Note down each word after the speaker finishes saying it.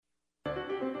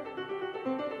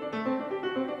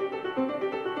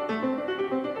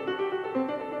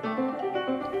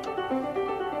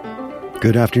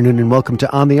Good afternoon and welcome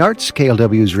to On the Arts,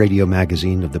 KLW's radio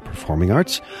magazine of the performing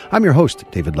arts. I'm your host,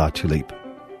 David Latulippe.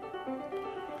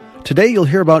 Today you'll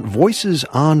hear about Voices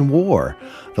on War,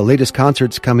 the latest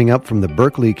concerts coming up from the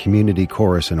Berkeley Community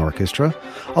Chorus and Orchestra.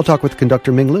 I'll talk with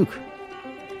conductor Ming.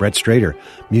 Brett Strader,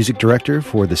 music director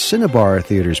for the Cinnabar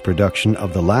Theater's production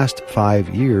of The Last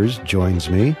 5 Years, joins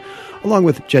me, along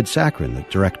with Jed Sakren, the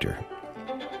director.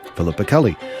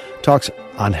 Philippa talks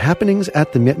on happenings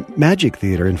at the Magic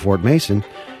Theater in Fort Mason.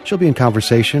 She'll be in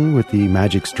conversation with the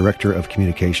Magic's Director of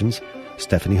Communications,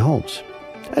 Stephanie Holmes.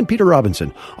 And Peter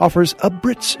Robinson offers a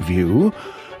Brit's view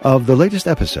of the latest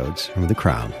episodes from The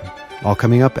Crown. All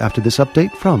coming up after this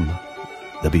update from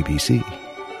the BBC.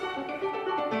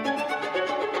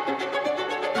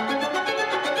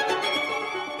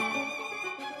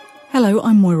 Hello,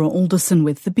 I'm Moira Alderson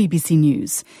with the BBC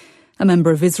News. A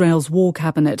member of Israel's war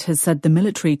cabinet has said the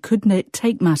military could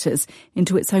take matters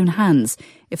into its own hands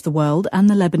if the world and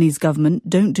the Lebanese government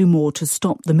don't do more to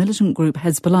stop the militant group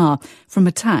Hezbollah from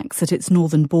attacks at its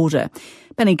northern border.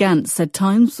 Benny Gantz said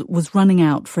time was running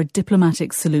out for a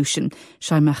diplomatic solution.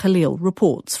 Shaima Khalil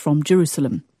reports from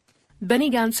Jerusalem. Benny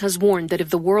Gantz has warned that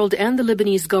if the world and the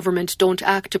Lebanese government don't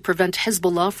act to prevent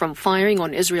Hezbollah from firing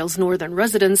on Israel's northern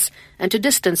residents and to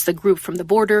distance the group from the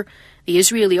border, the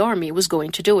Israeli army was going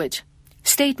to do it.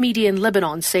 State media in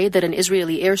Lebanon say that an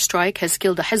Israeli airstrike has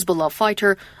killed a Hezbollah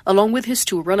fighter along with his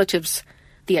 2 relatives.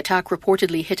 The attack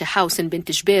reportedly hit a house in Bint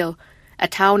Jbeil, a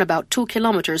town about 2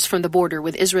 kilometers from the border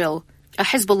with Israel. A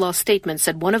Hezbollah statement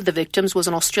said one of the victims was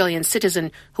an Australian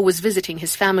citizen who was visiting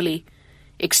his family.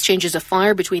 Exchanges of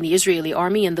fire between the Israeli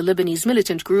army and the Lebanese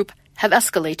militant group have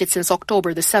escalated since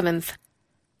October the 7th.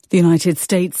 The United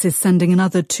States is sending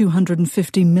another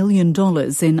 $250 million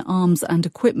in arms and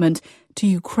equipment to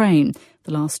Ukraine,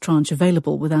 the last tranche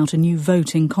available without a new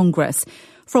vote in Congress.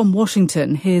 From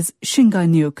Washington, here's Shingai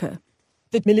Nyoka.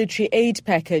 The military aid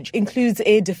package includes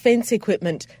air defense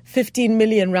equipment, 15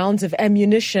 million rounds of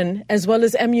ammunition, as well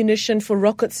as ammunition for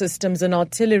rocket systems and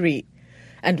artillery.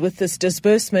 And with this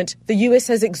disbursement, the US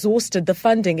has exhausted the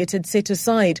funding it had set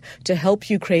aside to help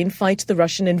Ukraine fight the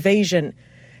Russian invasion.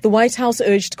 The White House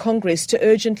urged Congress to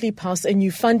urgently pass a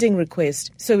new funding request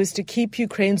so as to keep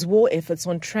Ukraine's war efforts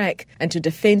on track and to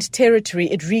defend territory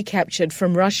it recaptured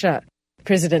from Russia.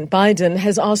 President Biden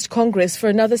has asked Congress for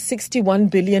another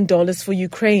 $61 billion for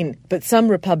Ukraine, but some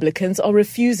Republicans are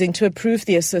refusing to approve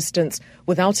the assistance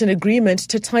without an agreement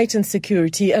to tighten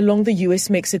security along the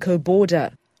US-Mexico border.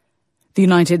 The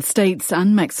United States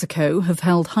and Mexico have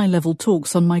held high-level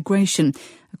talks on migration,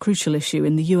 a crucial issue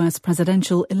in the US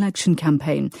presidential election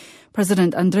campaign.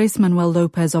 President Andrés Manuel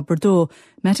López Obrador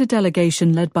met a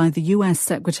delegation led by the US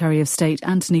Secretary of State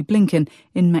Antony Blinken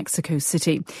in Mexico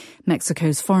City.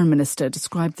 Mexico's foreign minister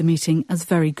described the meeting as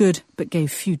very good, but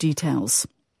gave few details.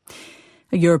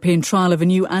 A European trial of a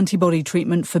new antibody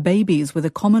treatment for babies with a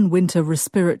common winter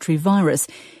respiratory virus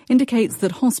indicates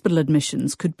that hospital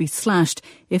admissions could be slashed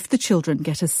if the children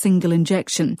get a single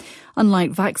injection.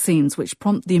 Unlike vaccines, which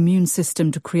prompt the immune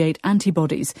system to create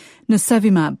antibodies,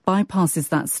 nirsevimab bypasses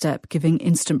that step, giving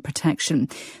instant protection.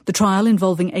 The trial,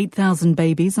 involving 8,000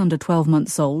 babies under 12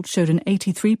 months old, showed an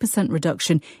 83%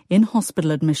 reduction in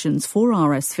hospital admissions for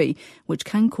RSV, which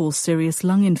can cause serious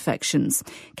lung infections.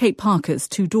 Kate Parker's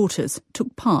 2 daughters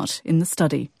took part in the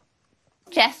study.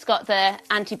 Jess got the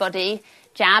antibody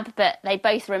jab, but they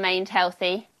both remained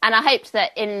healthy. And I hoped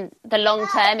that in the long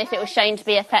term, if it was shown to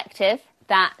be effective,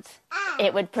 that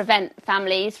it would prevent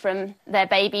families from their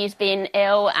babies being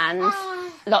ill and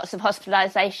lots of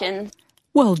hospitalisations.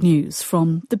 World News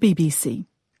from the BBC.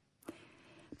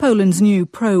 Poland's new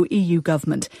pro-EU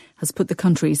government has put the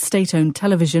country's state-owned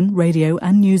television, radio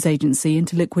and news agency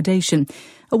into liquidation,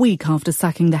 a week after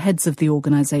sacking the heads of the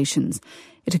organisations.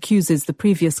 It accuses the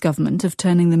previous government of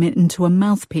turning them into a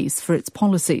mouthpiece for its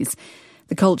policies.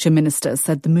 The culture minister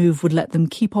said the move would let them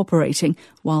keep operating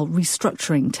while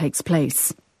restructuring takes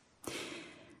place.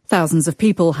 Thousands of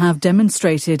people have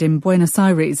demonstrated in Buenos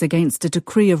Aires against a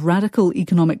decree of radical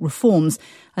economic reforms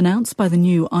announced by the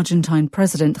new Argentine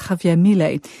president Javier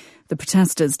Milei. The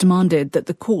protesters demanded that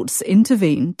the courts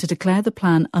intervene to declare the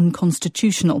plan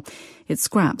unconstitutional. It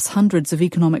scraps hundreds of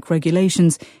economic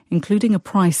regulations, including a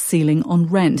price ceiling on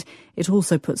rent. It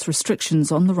also puts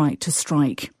restrictions on the right to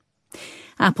strike.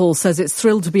 Apple says it's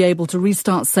thrilled to be able to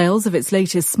restart sales of its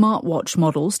latest smartwatch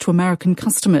models to American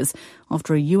customers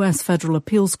after a US federal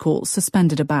appeals court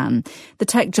suspended a ban. The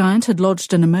tech giant had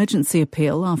lodged an emergency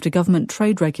appeal after government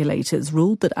trade regulators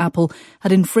ruled that Apple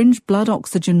had infringed blood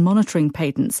oxygen monitoring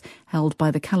patents held by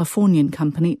the Californian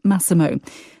company Masimo.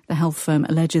 The health firm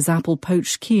alleges Apple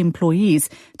poached key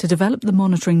employees to develop the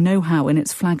monitoring know-how in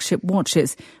its flagship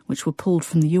watches, which were pulled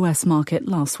from the US market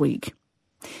last week.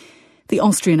 The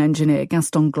Austrian engineer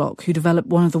Gaston Glock, who developed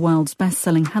one of the world's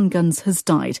best-selling handguns, has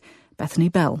died. Bethany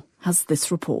Bell has this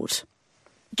report.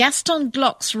 Gaston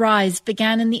Glock's rise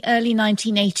began in the early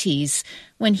 1980s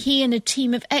when he and a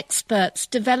team of experts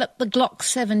developed the Glock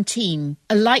 17,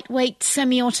 a lightweight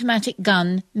semi-automatic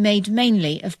gun made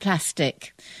mainly of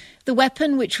plastic. The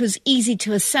weapon, which was easy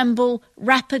to assemble,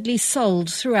 rapidly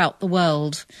sold throughout the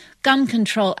world. Gun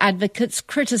control advocates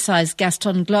criticised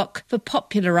Gaston Glock for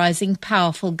popularising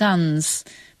powerful guns.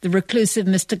 The reclusive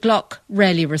Mr. Glock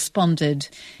rarely responded.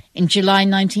 In July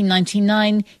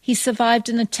 1999, he survived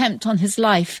an attempt on his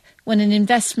life when an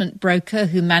investment broker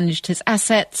who managed his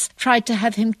assets tried to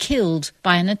have him killed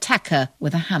by an attacker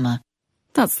with a hammer.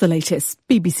 That's the latest.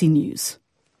 BBC News.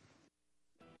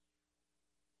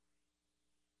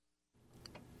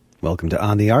 Welcome to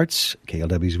On the Arts,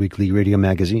 KLW's weekly radio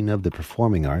magazine of the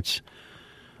performing arts.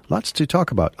 Lots to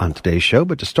talk about on today's show,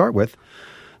 but to start with,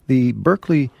 the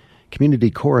Berkeley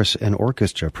Community Chorus and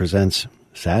Orchestra presents,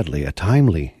 sadly, a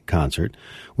timely concert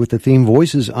with the theme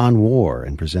Voices on War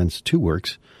and presents two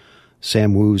works.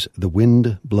 Sam Wu's The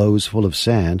Wind Blows Full of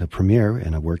Sand, a premiere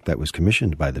and a work that was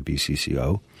commissioned by the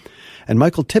BCCO, and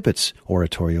Michael Tippett's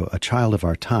oratorio, A Child of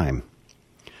Our Time.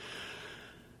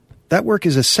 That work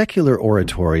is a secular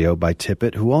oratorio by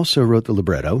Tippett, who also wrote the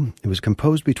libretto. It was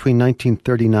composed between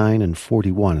 1939 and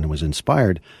 41 and was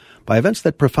inspired by events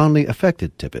that profoundly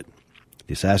affected Tippett.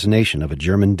 The assassination of a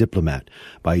German diplomat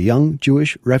by a young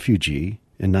Jewish refugee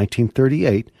in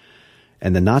 1938,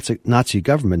 and the Nazi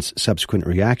government's subsequent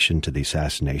reaction to the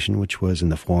assassination, which was in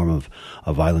the form of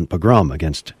a violent pogrom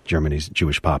against Germany's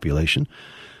Jewish population,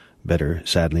 better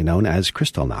sadly known as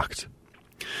Kristallnacht.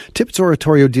 Tippett's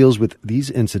oratorio deals with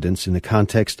these incidents in the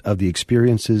context of the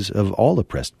experiences of all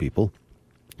oppressed people,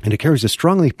 and it carries a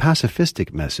strongly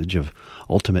pacifistic message of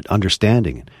ultimate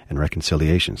understanding and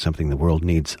reconciliation, something the world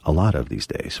needs a lot of these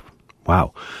days.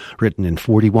 Wow. Written in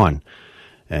 41,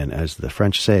 and as the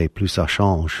French say, plus ça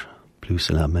change, plus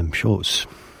c'est la même chose.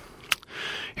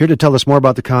 Here to tell us more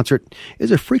about the concert is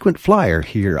a frequent flyer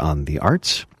here on The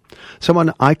Arts,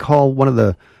 someone I call one of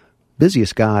the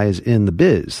busiest guys in the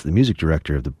biz, the music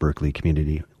director of the Berkeley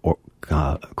Community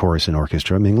Chorus and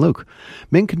Orchestra, Ming Luke.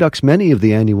 Ming conducts many of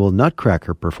the annual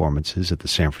Nutcracker performances at the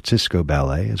San Francisco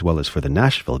Ballet, as well as for the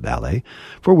Nashville Ballet,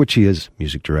 for which he is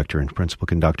music director and principal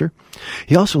conductor.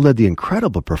 He also led the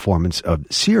incredible performance of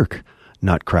Cirque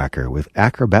Nutcracker with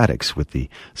acrobatics with the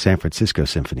San Francisco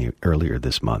Symphony earlier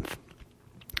this month.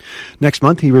 Next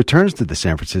month, he returns to the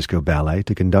San Francisco Ballet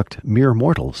to conduct Mere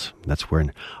Mortals. That's where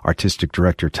an artistic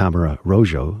director, Tamara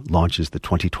Rojo, launches the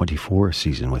 2024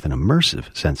 season with an immersive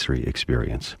sensory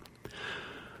experience.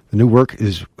 The new work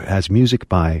has music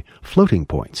by Floating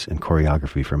Points and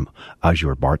choreography from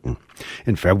Azure Barton.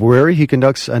 In February, he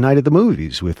conducts A Night at the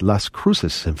Movies with Las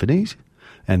Cruces Symphonies,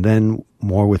 and then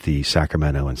more with the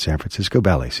Sacramento and San Francisco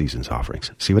Ballet season's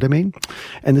offerings. See what I mean?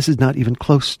 And this is not even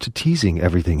close to teasing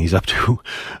everything he's up to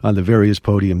on the various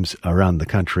podiums around the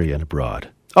country and abroad.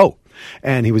 Oh,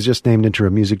 and he was just named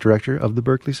interim music director of the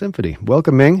Berkeley Symphony.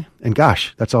 Welcome, Ming. And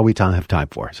gosh, that's all we have time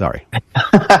for. Sorry.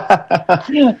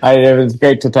 It was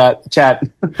great to chat.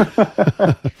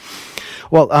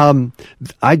 Well,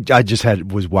 I just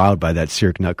was wowed by that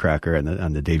Cirque Nutcracker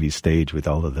on the Davies stage with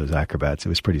all of those acrobats. It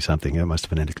was pretty something. It must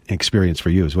have been an experience for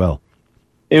you as well.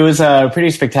 It was pretty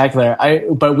spectacular.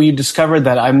 But we discovered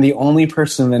that I'm the only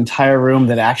person in the entire room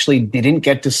that actually didn't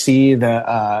get to see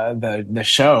the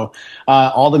show.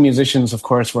 All the musicians, of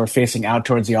course, were facing out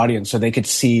towards the audience, so they could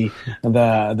see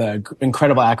the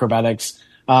incredible acrobatics.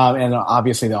 And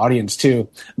obviously the audience too.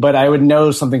 But I would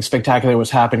know something spectacular was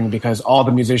happening because all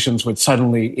the musicians would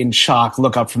suddenly, in shock,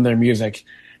 look up from their music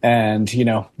and,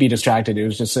 be distracted. It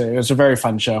was a very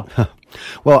fun show.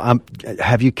 Well,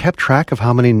 have you kept track of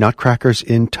how many Nutcrackers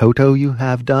in toto you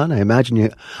have done? I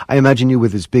imagine you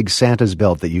with this big Santa's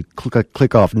belt that you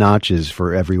click off notches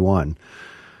for every one.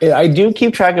 I do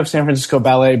keep track of San Francisco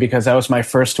Ballet because that was my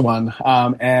first one.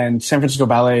 And San Francisco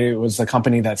Ballet was the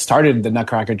company that started the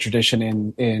Nutcracker tradition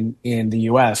in the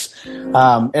U.S.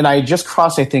 And I just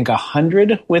crossed, I think,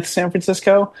 100 with San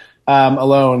Francisco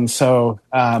alone. So,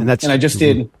 and I just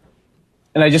did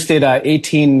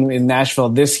 18 in Nashville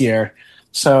this year.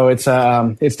 So it's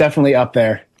definitely up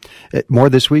there. More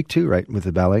this week, too, right, with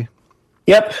the ballet?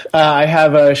 Yep. I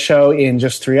have a show in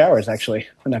just 3 hours, actually,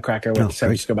 Nutcracker with the San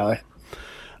Francisco Ballet.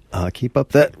 Keep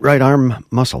up that right arm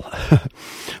muscle.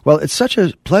 Well, it's such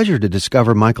a pleasure to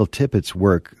discover Michael Tippett's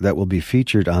work that will be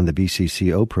featured on the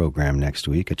BCCO program next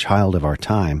week, A Child of Our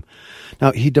Time.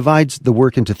 Now, he divides the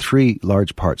work into 3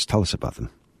 large parts. Tell us about them.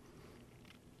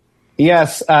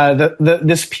 Yes,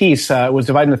 this piece was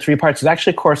divided into 3 parts. It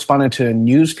actually corresponded to a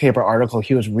newspaper article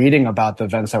he was reading about the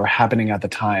events that were happening at the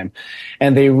time.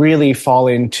 And they really fall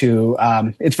into,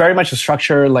 it's very much a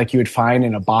structure like you would find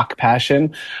in a Bach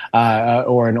Passion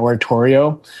or an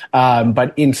oratorio.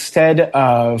 But instead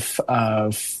of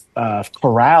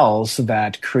chorales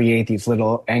that create these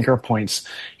little anchor points,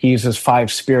 he uses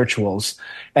 5 spirituals.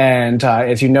 And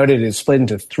as you noted, it's split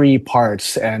into 3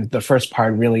 parts. And the first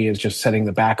part really is just setting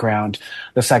the background.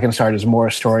 The second part is more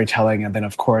storytelling. And then,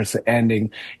 of course, the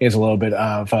ending is a little bit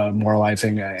of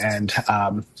moralizing and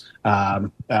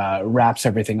wraps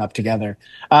everything up together.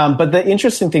 But the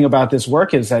interesting thing about this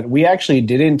work is that we actually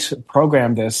didn't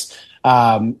program this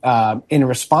in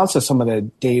response to some of the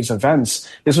day's events.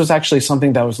 This was actually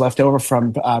something that was left over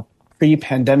from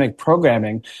pre-pandemic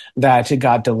programming that it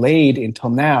got delayed until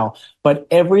now. But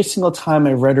every single time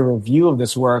I read a review of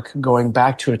this work going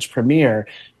back to its premiere,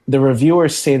 the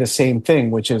reviewers say the same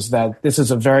thing, which is that this is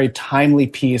a very timely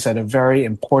piece at a very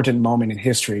important moment in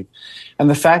history. And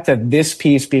the fact that this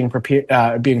piece being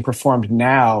performed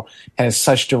now has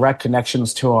such direct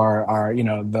connections to our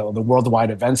the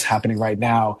worldwide events happening right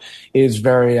now is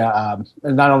very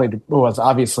not only was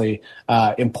obviously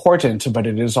important, but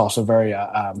it is also very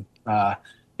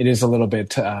it is a little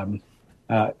bit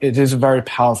it is a very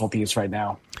powerful piece right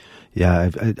now. Yeah,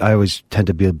 I always tend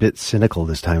to be a bit cynical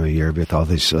this time of year with all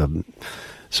these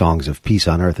songs of peace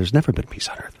on earth. There's never been peace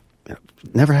on earth.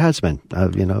 Never has been.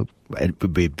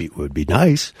 It would be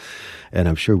nice. And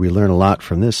I'm sure we learn a lot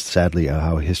from this, sadly,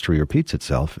 how history repeats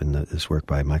itself in this work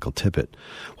by Michael Tippett.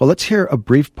 Well, let's hear a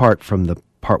brief part from the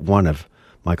part 1 of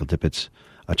Michael Tippett's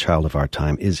A Child of Our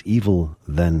Time. Is Evil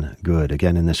Then Good?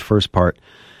 Again, in this first part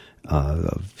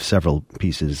of several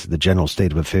pieces, the general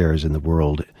state of affairs in the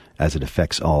world as it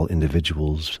affects all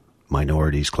individuals,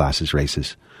 minorities, classes,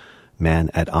 races, man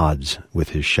at odds with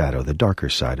his shadow, the darker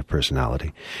side of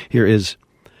personality. Here is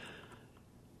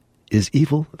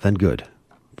Evil Then Good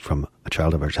from A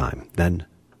Child of Our Time. Then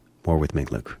more with Ming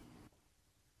Luke.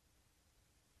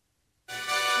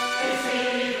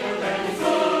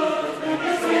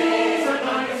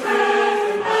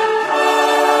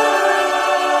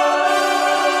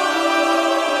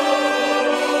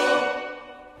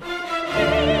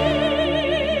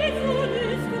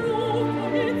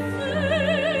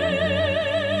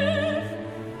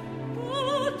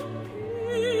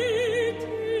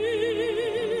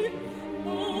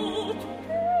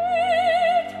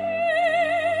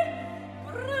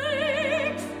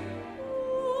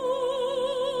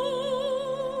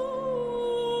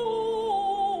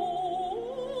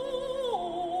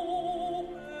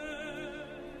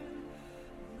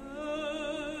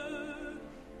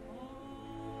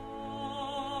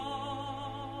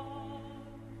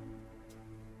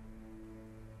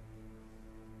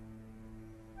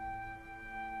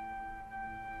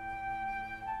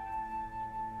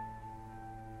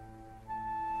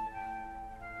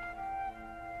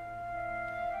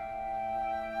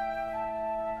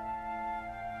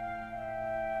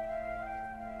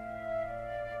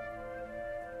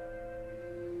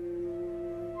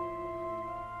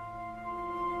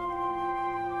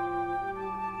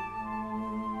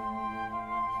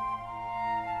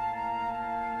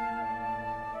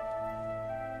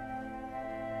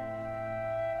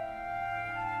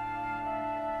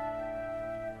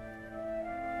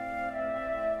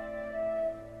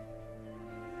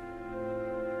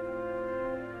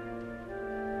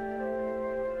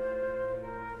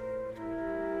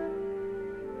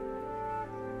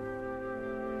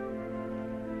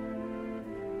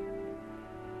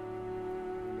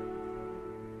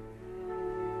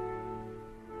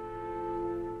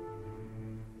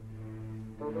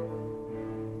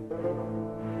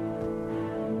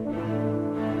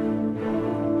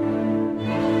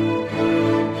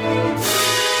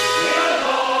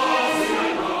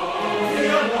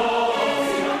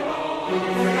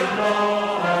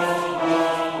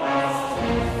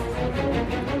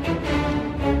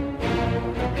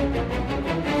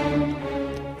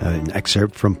 An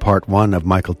excerpt from part 1 of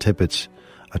Michael Tippett's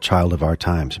A Child of Our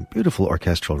Time. Some beautiful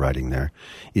orchestral writing there.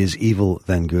 Is Evil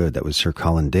Then Good? That was Sir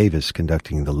Colin Davis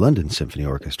conducting the London Symphony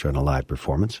Orchestra in a live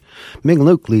performance. Ming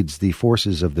Luke leads the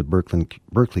forces of the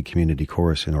Berkeley Community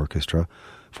Chorus and Orchestra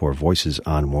for Voices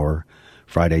on War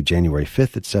Friday, January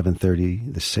 5th at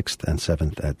 7:30, the 6th and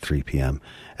 7th at 3 p.m.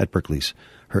 at Berkeley's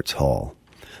Hertz Hall.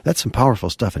 That's some powerful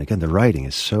stuff. And again, the writing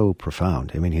is so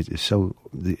profound. I mean, he's so,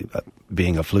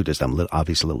 being a flutist, I'm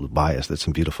obviously a little biased. That's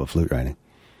some beautiful flute writing.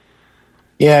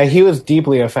 Yeah, he was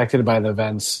deeply affected by the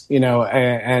events,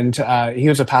 and he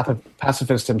was a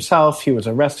pacifist himself. He was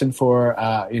arrested for,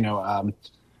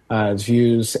 his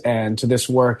views, and to this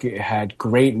work it had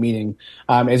great meaning.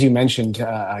 As you mentioned,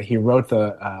 he wrote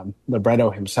the libretto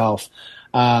himself,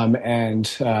 and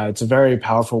it's a very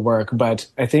powerful work. But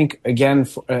I think, again,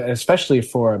 especially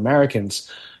for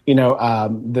Americans,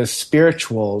 the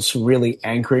spirituals really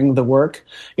anchoring the work.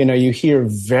 You hear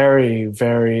very,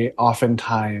 very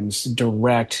oftentimes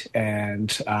direct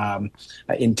and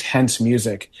intense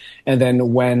music. And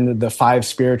then when the five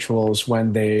spirituals,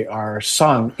 when they are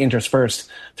sung interspersed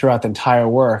throughout the entire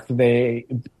work,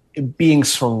 being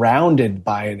surrounded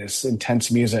by this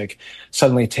intense music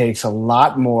suddenly takes a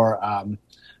lot more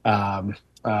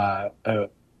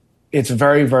it's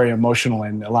very, very emotional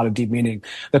and a lot of deep meaning.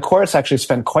 The chorus actually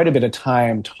spent quite a bit of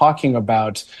time talking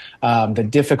about the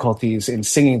difficulties in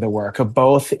singing the work,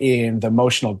 both in the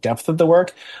emotional depth of the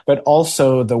work, but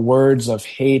also the words of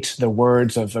hate, the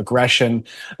words of aggression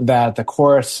that the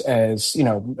chorus, as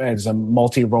a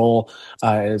multi-role,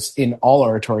 is in all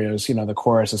oratorios. The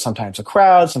chorus is sometimes a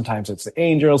crowd, sometimes it's the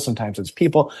angels, sometimes it's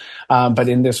people. But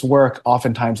in this work,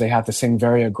 oftentimes they have to sing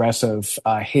very aggressive,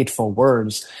 hateful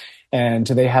words. And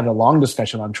they had a long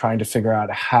discussion on trying to figure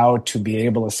out how to be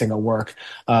able to sing a work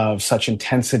of such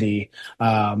intensity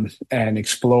and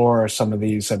explore some of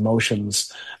these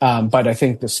emotions. But I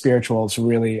think the spirituals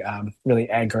really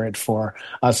anchor it for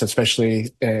us,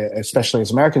 especially as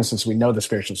Americans, since we know the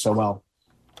spirituals so well.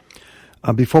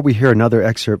 Before we hear another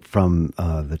excerpt from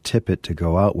the Tippett to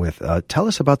go out with, tell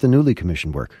us about the newly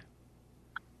commissioned work.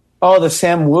 Oh, the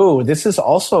Sam Wu. This is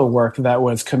also a work that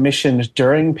was commissioned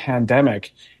during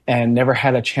pandemic and never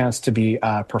had a chance to be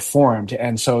performed.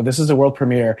 And so this is a world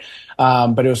premiere,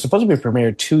 but it was supposed to be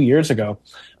premiered 2 years ago.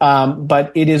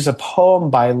 But it is a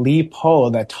poem by Li Po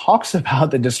that talks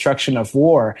about the destruction of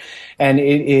war. And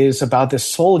it is about this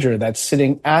soldier that's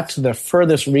sitting at the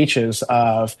furthest reaches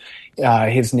of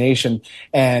his nation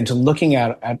and looking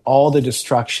at all the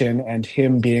destruction and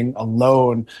him being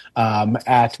alone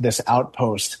at this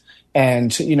outpost.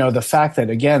 And, the fact that,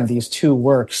 again, these two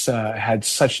works had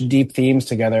such deep themes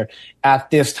together at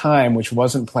this time, which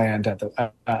wasn't planned at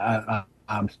the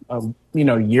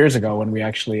years ago when we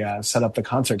actually set up the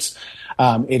concerts.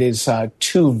 It is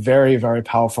two very, very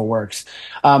powerful works.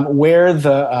 Where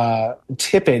the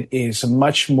Tippett is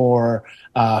much more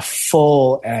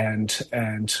full and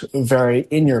very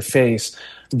in your face,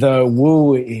 the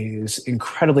Wu is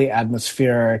incredibly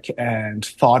atmospheric and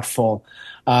thoughtful.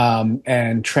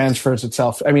 And transforms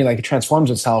itself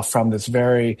from this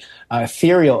very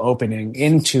ethereal opening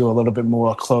into a little bit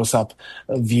more close-up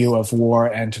view of war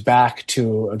and back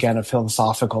to, again, a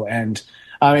philosophical end.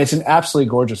 It's an absolutely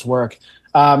gorgeous work.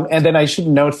 And then I should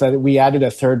note that we added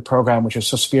a third program, which is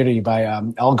Suspiri by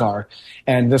Elgar.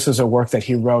 And this is a work that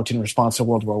he wrote in response to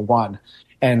World War I.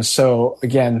 And so,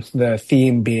 again, the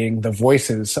theme being the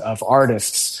voices of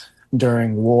artists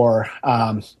during war,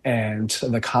 and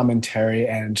the commentary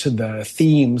and the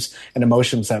themes and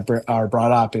emotions that are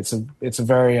brought up. It's a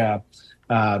very,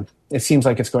 it seems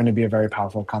like it's going to be a very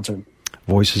powerful concert.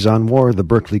 Voices on War, the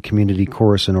Berkeley Community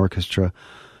Chorus and Orchestra,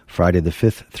 Friday the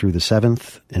 5th through the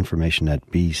 7th. Information at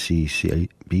bcco.org.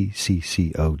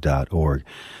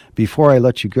 Before I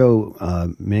let you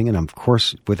go, Ming, and of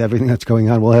course, with everything that's going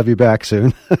on, we'll have you back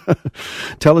soon.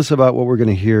 Tell us about what we're going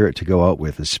to hear to go out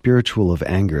with, a spiritual of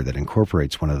anger that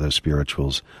incorporates one of those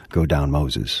spirituals, Go Down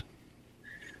Moses.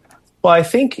 Well, I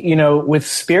think, with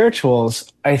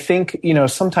spirituals, I think,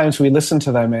 sometimes we listen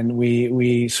to them and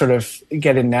we sort of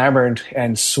get enamored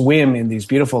and swim in these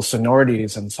beautiful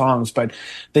sonorities and songs, but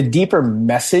the deeper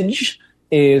message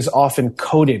is often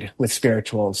coded with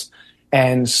spirituals.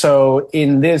 And so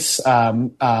in this,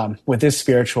 with this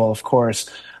spiritual, of course,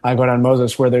 Go Down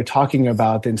Moses, where they're talking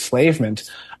about the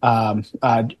enslavement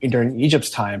during Egypt's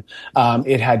time,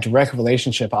 it had direct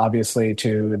relationship, obviously,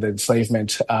 to the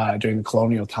enslavement during the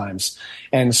colonial times.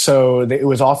 And so it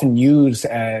was often used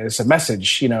as a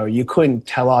message. You couldn't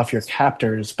tell off your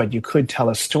captors, but you could tell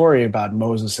a story about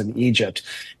Moses in Egypt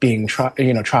being,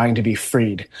 trying to be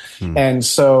freed. And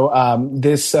so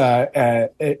this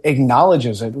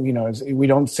acknowledges it. We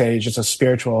don't say just a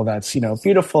spiritual that's,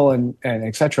 beautiful and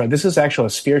et cetera. This is actually a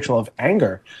spiritual of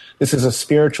anger. This is a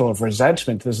spiritual of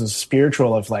resentment. This is a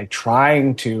spiritual of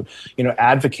trying to,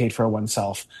 advocate for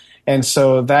oneself. And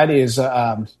so that is,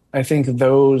 I think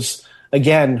those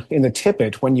again, in the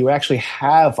Tippet, when you actually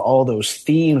have all those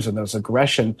themes and those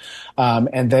aggression,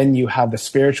 and then you have the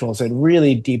spirituals, it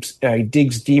really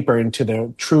digs deeper into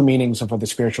the true meanings of what the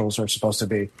spirituals are supposed to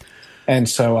be. And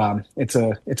so it's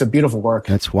a beautiful work.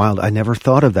 That's wild. I never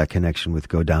thought of that connection with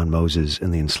Go Down Moses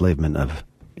and the enslavement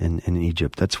in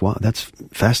Egypt. That's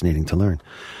fascinating to learn.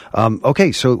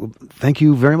 Okay, so thank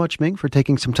you very much, Ming, for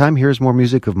taking some time. Here's more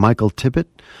music of Michael Tippet,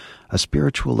 A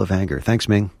Spiritual of Anger. Thanks,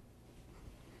 Ming.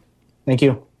 Thank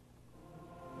you.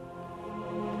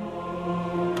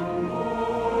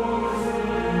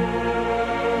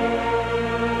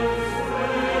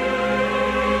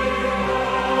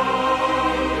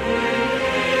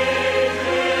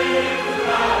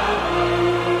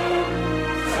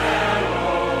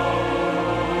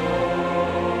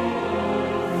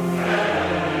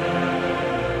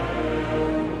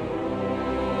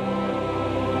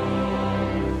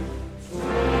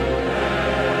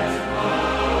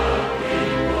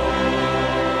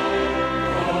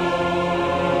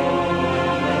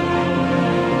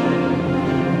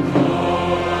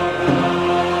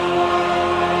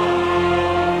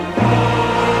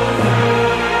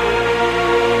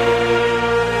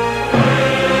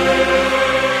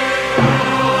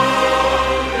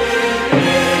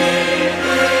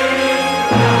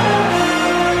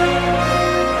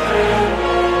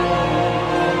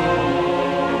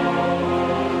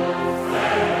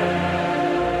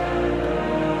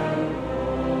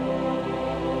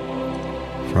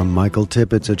 From Michael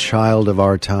Tippett's A Child of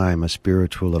Our Time, A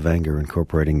Spiritual of Anger,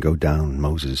 incorporating Go Down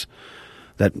Moses.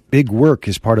 That big work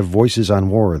is part of Voices on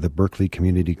War, the Berkeley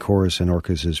Community Chorus and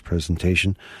Orchestra's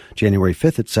presentation, January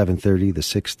 5th at 7:30, the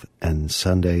 6th and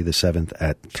Sunday the 7th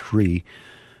at 3,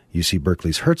 UC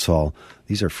Berkeley's Hertz Hall.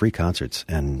 These are free concerts,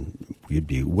 and you'd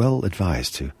be well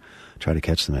advised to try to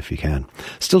catch them if you can.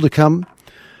 Still to come,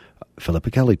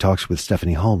 Philippa Kelly talks with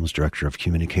Stephanie Holmes, Director of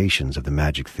Communications of the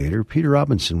Magic Theatre. Peter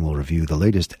Robinson will review the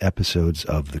latest episodes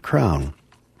of The Crown.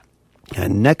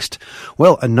 And next,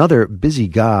 well, another busy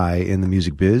guy in the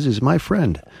music biz is my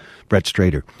friend, Brett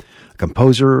Strader.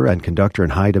 Composer and conductor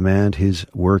in high demand, his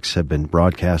works have been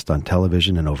broadcast on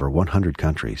television in over 100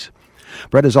 countries.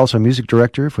 Brett is also music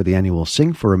director for the annual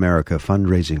Sing for America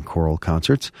fundraising choral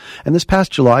concerts, and this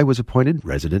past July was appointed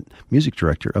resident music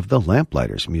director of the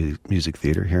Lamplighters Music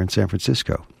Theater here in San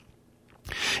Francisco.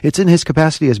 It's in his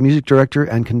capacity as music director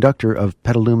and conductor of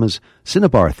Petaluma's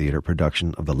Cinnabar Theater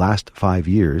production of The Last 5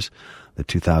 Years, the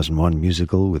 2001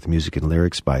 musical with music and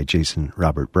lyrics by Jason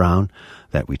Robert Brown,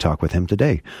 that we talk with him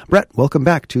today. Brett, welcome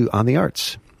back to On the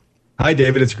Arts. Hi,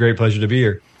 David. It's a great pleasure to be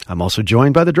here. I'm also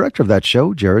joined by the director of that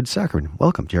show, Jared Sakren.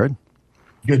 Welcome, Jared.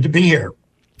 Good to be here.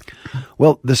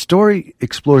 Well, the story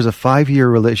explores a 5-year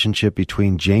relationship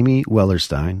between Jamie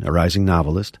Wellerstein, a rising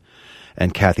novelist,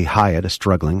 and Kathy Hyatt, a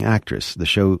struggling actress. The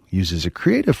show uses a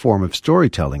creative form of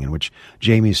storytelling in which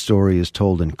Jamie's story is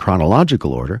told in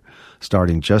chronological order,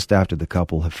 starting just after the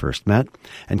couple have first met,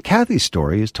 and Kathy's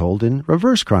story is told in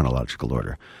reverse chronological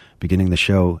order, beginning the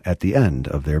show at the end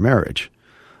of their marriage.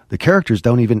 The characters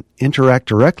don't even interact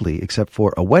directly except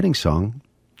for a wedding song,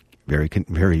 very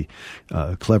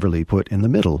cleverly put in the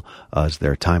middle as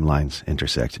their timelines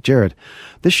intersect. Jared,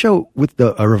 this show with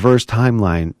a reverse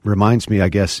timeline reminds me, I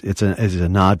guess, it's a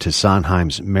nod to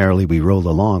Sondheim's Merrily We Roll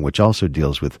Along, which also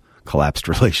deals with collapsed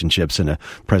relationships in a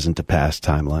present-to-past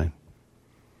timeline.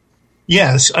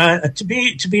 Yes,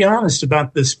 to be honest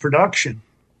about this production,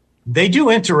 they do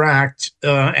interact,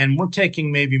 and we're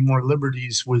taking maybe more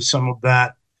liberties with some of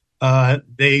that.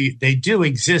 They do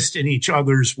exist in each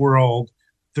other's world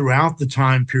throughout the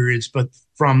time periods, but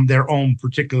from their own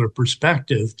particular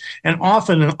perspective, and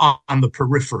often on the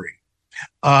periphery.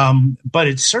 But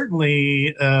it's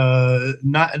certainly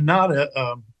not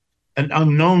an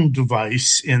unknown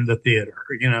device in the theater.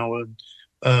 You know,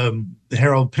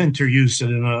 Harold Pinter used it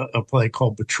in a play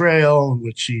called Betrayal, in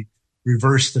which he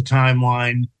reversed the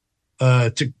timeline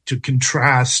to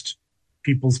contrast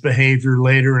people's behavior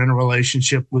later in a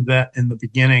relationship with that in the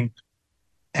beginning.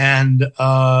 And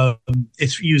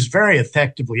it's used very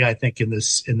effectively, I think, in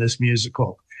this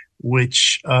musical,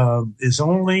 which is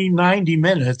only 90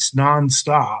 minutes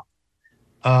nonstop.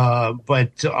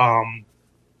 But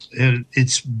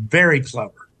it's very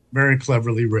clever, very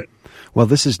cleverly written. Well,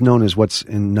 this is known as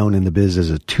known in the biz as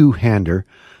a two-hander.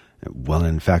 Well,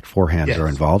 in fact, 4 hands Yes. are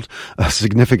involved. A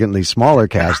significantly smaller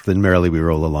cast than Merrily We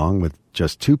Roll Along, with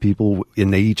just 2 people,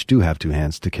 and they each do have 2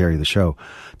 hands to carry the show.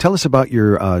 Tell us about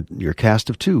your cast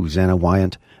of 2, Xana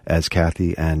Wyant as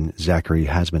Kathy and Zachary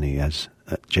Hasbany as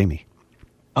Jamie.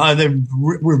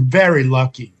 We're very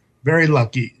lucky, very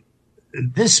lucky.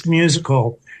 This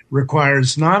musical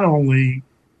requires not only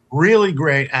really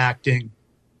great acting,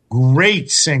 great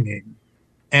singing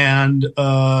and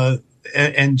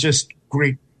just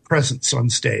great presence on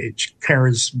stage,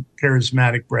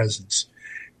 charismatic presence.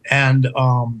 And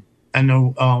I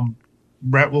know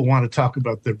Brett will want to talk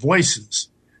about their voices,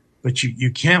 but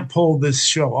you can't pull this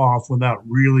show off without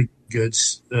really good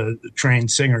trained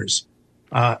singers.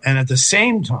 And at the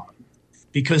same time,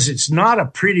 because it's not a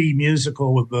pretty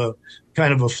musical with a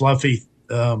kind of a fluffy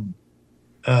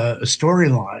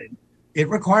storyline, it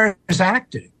requires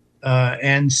acting.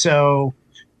 And so,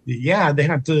 yeah, they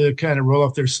have to kind of roll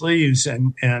up their sleeves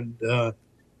and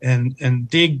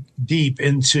dig deep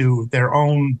into their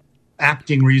own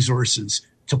acting resources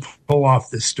to pull off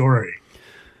this story.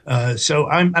 So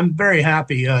I'm very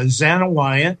happy. Xana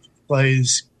Wyatt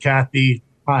plays Kathy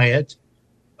Hyatt,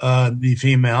 the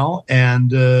female,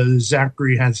 and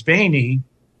Zachary Hasbany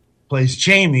plays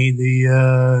Jamie,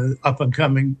 the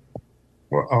up-and-coming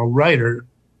writer.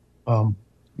 And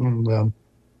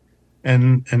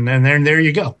then there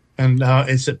you go. And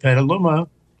it's at Petaluma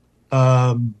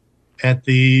at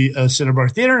the Cinnabar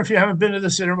Theater. If you haven't been to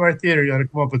the Cinnabar Theater, you ought to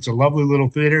come up. It's a lovely little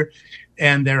theater.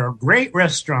 And there are great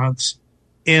restaurants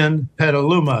in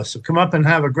Petaluma. So come up and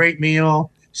have a great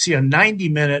meal. See a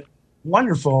 90-minute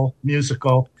wonderful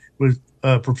musical with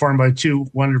performed by two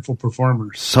wonderful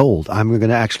performers. Sold. I'm going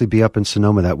to actually be up in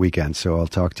Sonoma that weekend, so I'll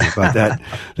talk to you about that.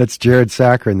 That's Jared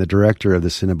Sakren, the director of the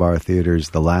Cinnabar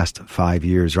Theater's The Last 5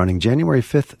 Years, running January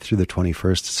 5th through the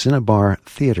 21st. Cinnabar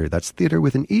Theater. That's theater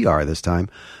with an ER this time.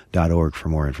 .org for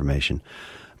more information.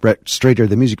 Brett Strader,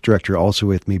 the music director, also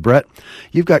with me. Brett,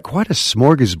 you've got quite a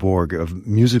smorgasbord of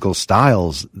musical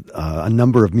styles, a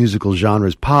number of musical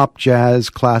genres: pop,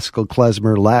 jazz, classical,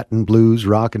 klezmer, Latin, blues,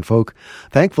 rock, and folk.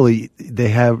 Thankfully,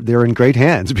 they're in great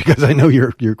hands, because I know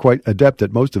you're quite adept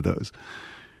at most of those.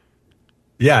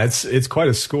 Yeah, it's quite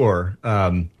a score.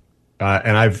 And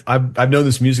I've known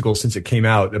this musical since it came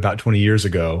out about 20 years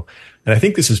ago, and I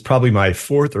think this is probably my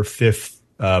fourth or fifth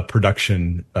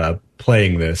production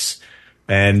playing this.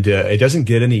 And it doesn't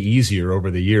get any easier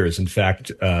over the years. In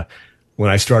fact, when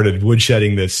I started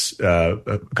woodshedding this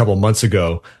a couple of months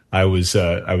ago, I was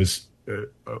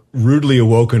rudely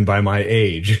awoken by my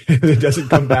age. It doesn't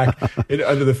come back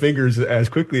under the fingers as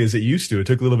quickly as it used to. It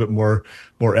took a little bit more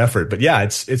effort. But yeah,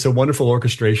 it's a wonderful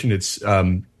orchestration. It's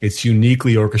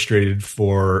uniquely orchestrated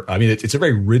for. I mean, it's a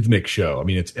very rhythmic show. I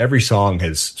mean, every song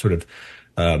has sort of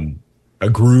a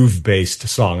groove-based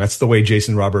song. That's the way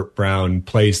Jason Robert Brown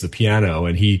plays the piano,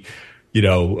 and he,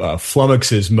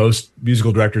 flummoxes most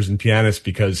musical directors and pianists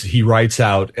because he writes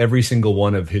out every single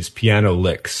one of his piano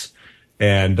licks.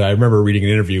 And I remember reading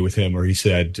an interview with him where he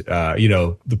said,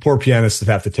 the poor pianists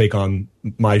that have to take on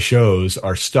my shows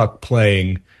are stuck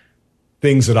playing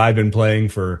things that I've been playing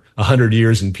for 100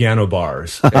 years in piano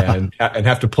bars and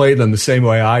have to play them the same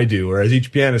way I do. Whereas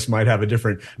each pianist might have a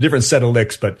different set of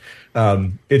licks, but,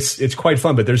 it's quite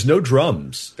fun. But there's no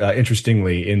drums,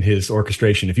 interestingly, in his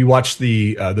orchestration. If you watch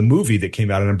the movie that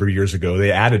came out a number of years ago,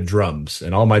 they added drums,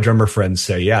 and all my drummer friends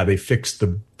say, yeah, they fixed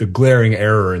the glaring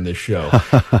error in this show.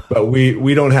 But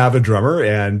we don't have a drummer,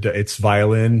 and it's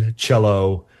violin,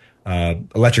 cello,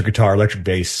 electric guitar, electric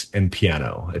bass, and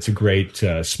piano. It's a great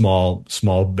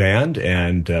small band,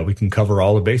 and we can cover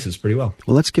all the bases pretty well.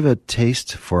 Well, let's give a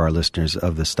taste for our listeners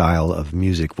of the style of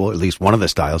music. Well, at least one of the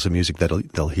styles of music that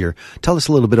they'll hear. Tell us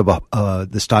a little bit about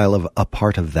the style of A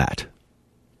Part of That.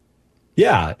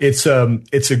 Yeah,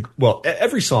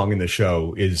 every song in the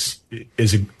show is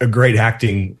a great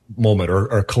acting moment, or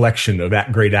a collection of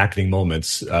great acting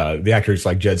moments. The actors,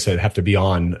 like Jed said, have to be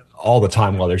on all the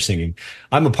time while they're singing.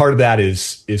 I'm a Part of That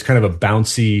is kind of a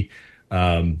bouncy,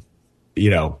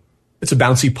 it's a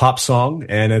bouncy pop song,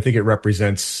 and I think it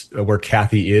represents where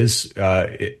Kathy is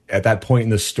at that point in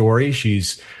the story.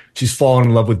 She's fallen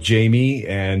in love with Jamie,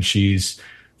 and she's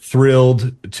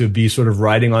thrilled to be sort of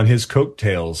riding on his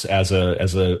coattails as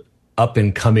a up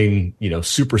and coming,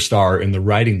 superstar in the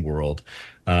writing world.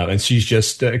 And she's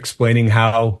just explaining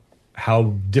how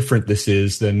different this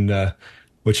is than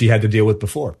what she had to deal with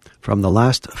before. From The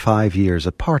Last 5 Years,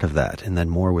 A Part of That, and then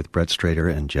more with Brett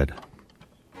Strader and Jed.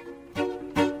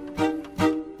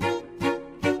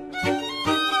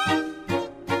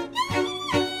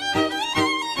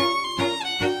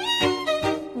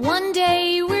 One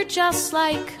day we're just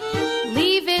like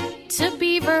Leave It to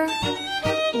Beaver.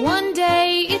 One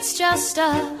day it's just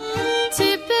a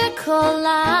typical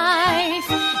life,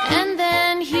 and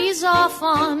then he's off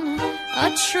on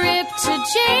a trip to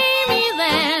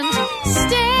Jamieland,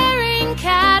 staring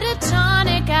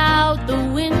catatonic out the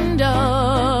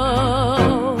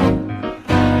window,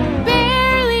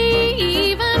 barely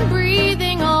even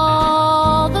breathing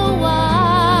all the while.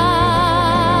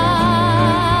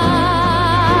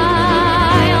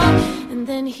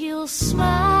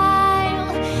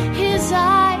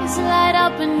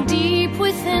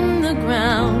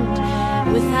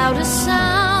 without a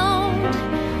sound,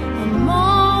 a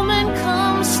moment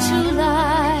comes to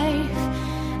life,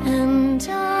 and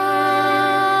I'm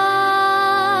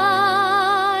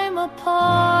a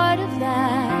part of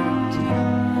that.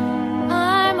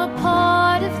 I'm a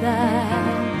part of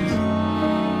that.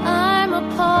 I'm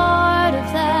a part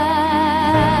of that.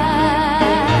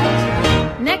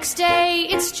 Next day,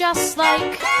 it's just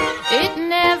like it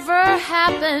never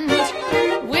happened.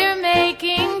 We're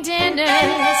making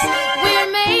dinners,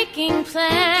 we're making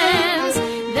plans.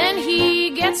 Then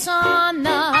he gets on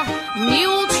the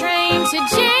mule train to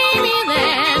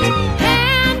Jamieland.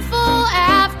 Handful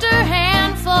after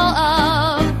handful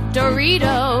of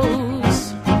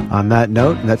Doritos. On that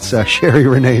note, that's Sherry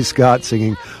Renee Scott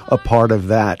singing a part of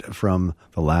that from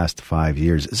the last 5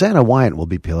 years. Xana Wyant will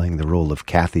be playing the role of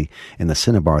Kathy in the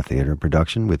Cinnabar Theatre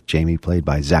production, with Jamie played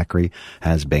by Zachary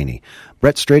Hasbaini.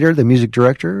 Brett Strader, the music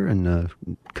director and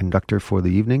conductor for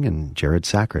the evening, and Jared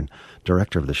Sakren,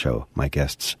 director of the show, my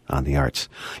guests on the arts.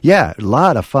 Yeah, a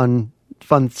lot of fun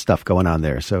stuff going on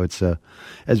there. So it's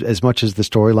as much as the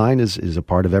storyline is a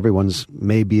part of everyone's,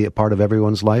 maybe a part of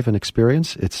everyone's life and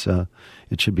experience. It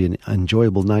should be an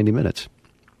enjoyable 90 minutes.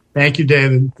 Thank you,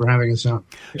 David, for having us on.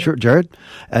 Sure, Jared.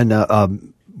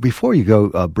 And before you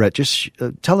go, Brett, just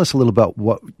tell us a little about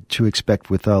what to expect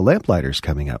with Lamplighters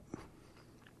coming up.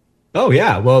 Oh,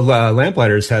 yeah. Well,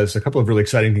 Lamplighters has a couple of really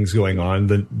exciting things going on.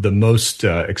 The most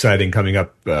exciting coming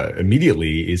up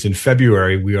immediately is in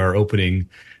February. We are opening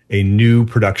a new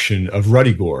production of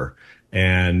Ruddigore,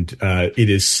 and it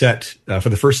is set for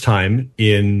the first time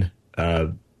in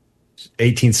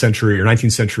 18th century or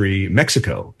 19th century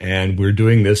Mexico. And we're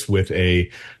doing this with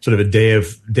a sort of a Day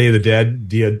of the Dead,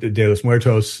 Dia de los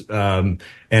Muertos, and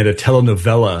a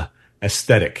telenovela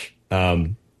aesthetic.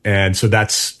 And so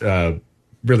that's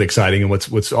really exciting. And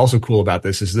what's also cool about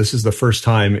this is the first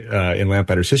time in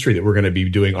Lamplighters history that we're going to be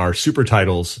doing our super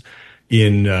titles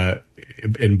in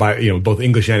both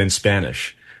English and in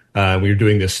Spanish. We're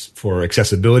doing this for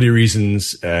accessibility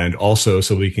reasons and also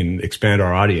so we can expand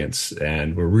our audience.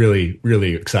 And we're really,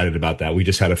 really excited about that. We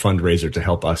just had a fundraiser to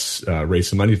help us raise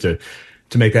some money to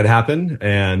make that happen.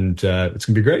 And it's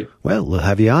going to be great. Well, we'll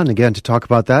have you on again to talk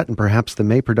about that and perhaps the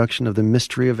May production of The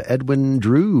Mystery of Edwin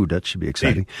Drood. That should be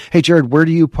exciting. Yeah. Hey, Jared, where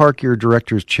do you park your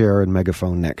director's chair and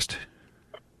megaphone next?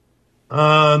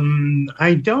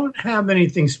 I don't have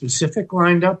anything specific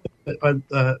lined up other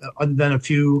than a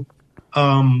few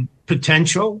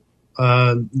potential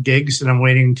gigs that I'm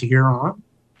waiting to hear on.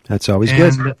 That's always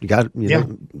good. You got,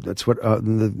 know, that's what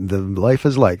the life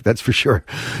is like. That's for sure.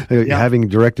 Yeah. Having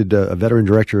directed a veteran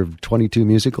director of 22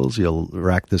 musicals, you'll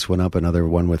rack this one up, another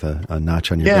one with a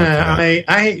notch on your belt. Yeah,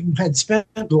 I had spent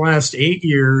the last 8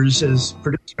 years as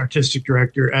producer artistic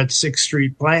director at 6th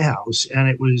Street Playhouse, and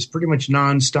it was pretty much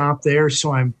nonstop there.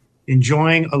 So I'm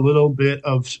enjoying a little bit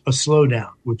of a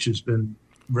slowdown, which has been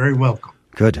very welcome.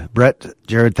 Good. Brett,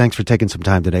 Jared, thanks for taking some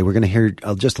time today. We're going to hear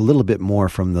just a little bit more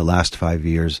from the last 5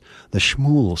 years. The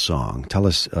Shmuel song. Tell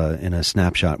us in a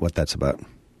snapshot what that's about.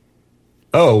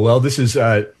 Oh, well, this is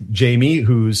Jamie,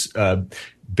 who's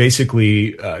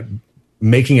basically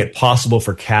making it possible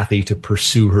for Kathy to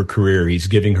pursue her career. He's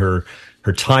giving her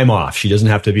time off. She doesn't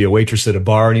have to be a waitress at a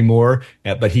bar anymore.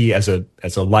 But he, as a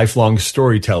lifelong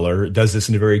storyteller, does this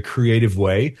in a very creative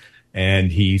way.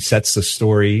 And he sets the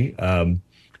story of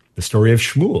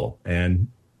Shmuel, and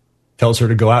tells her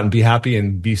to go out and be happy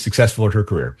and be successful at her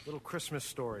career. Little Christmas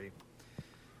story.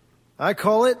 I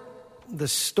call it The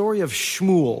Story of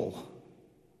Shmuel,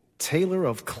 Taylor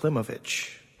of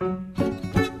Klimovich.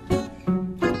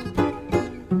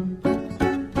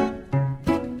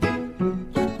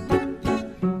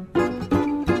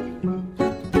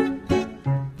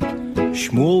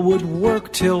 Shmuel would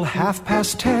work till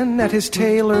 10:30 at his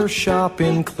tailor shop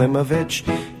in Klimovich.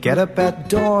 Get up at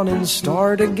dawn and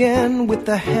start again with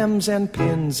the hems and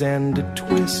pins and a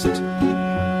twist.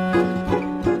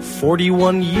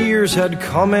 41 years had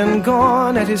come and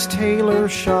gone at his tailor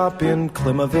shop in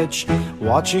Klimovich.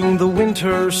 Watching the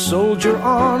winter soldier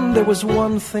on, there was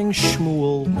one thing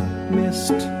Shmuel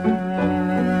missed.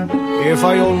 If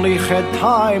I only had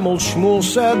time, old Shmuel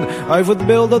said, I would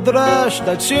build a dress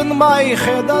that's in my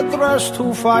head, a dress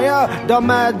to fire the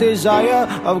mad desire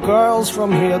of girls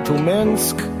from here to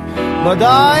Minsk. But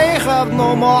I have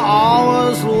no more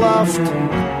hours left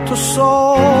to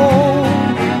sew.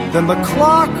 Then the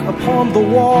clock upon the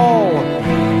wall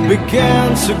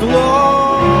began to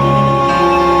glow.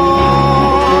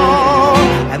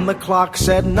 And the clock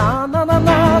said, na, na, na,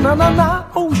 na, na, na, na,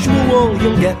 oh, Shmuel,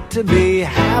 you'll get to be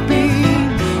happy.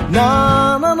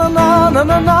 Na, na, na, na, na,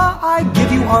 na, na, I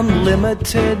give you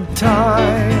unlimited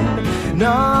time.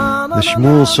 The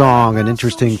Shmuel song, an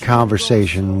interesting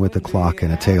conversation with the clock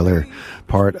and a tailor,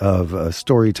 part of a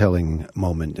storytelling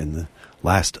moment in the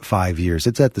last 5 years.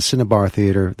 It's at the Cinnabar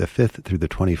Theatre, the 5th through the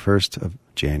 21st of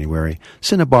January.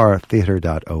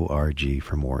 CinnabarTheatre.org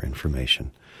for more information.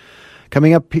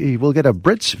 Coming up, we'll get a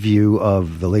Brit's view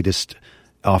of the latest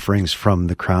offerings from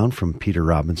The Crown from Peter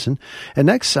Robinson. And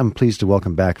next, I'm pleased to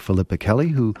welcome back Philippa Kelly,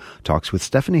 who talks with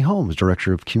Stephanie Holmes,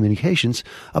 Director of Communications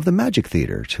of the Magic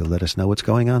Theatre, to let us know what's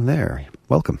going on there.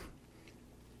 Welcome.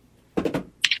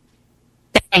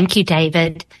 Thank you,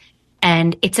 David.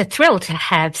 And it's a thrill to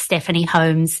have Stephanie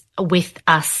Holmes with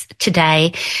us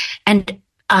today. And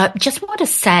just want to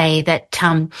say that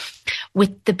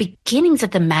with the beginnings of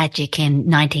the Magic in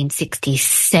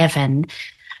 1967,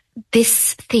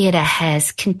 this theatre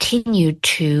has continued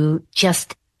to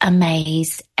just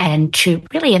amaze and to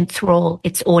really enthrall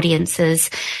its audiences.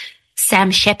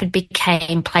 Sam Shepard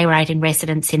became playwright in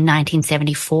residence in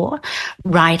 1974,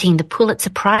 writing the Pulitzer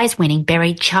Prize-winning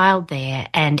Buried Child there,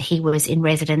 and he was in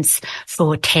residence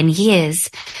for 10 years.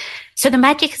 So the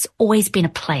Magic has always been a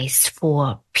place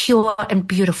for pure and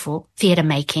beautiful theatre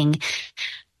making.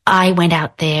 I went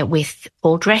out there with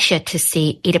Paul Drescher to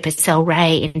see Oedipus El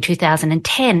Rey in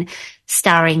 2010,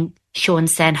 starring Sean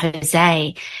San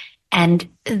Jose, and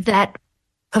that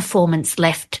performance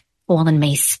left Paul and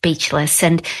me speechless,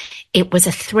 and it was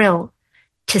a thrill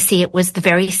to see it was the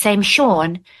very same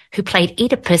Sean who played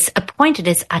Oedipus, appointed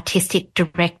as artistic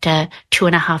director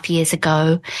 2.5 years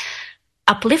ago,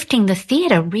 uplifting the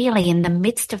theatre really in the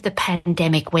midst of the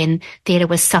pandemic when theatre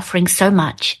was suffering so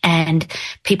much and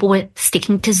people were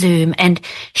sticking to Zoom. And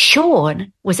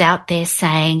Sean was out there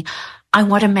saying, I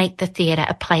want to make the theatre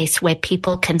a place where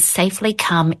people can safely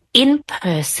come in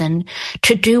person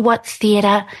to do what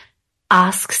theatre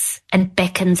asks and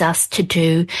beckons us to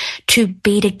do, to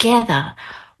be together,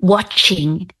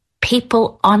 watching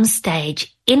people on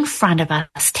stage in front of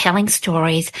us, telling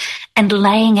stories and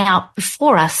laying out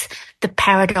before us the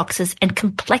paradoxes and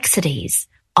complexities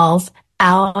of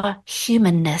our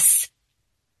humanness.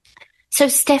 So,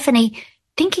 Stephanie,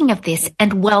 thinking of this,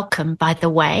 and welcome, by the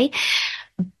way,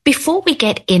 before we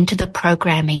get into the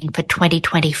programming for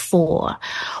 2024,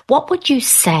 what would you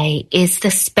say is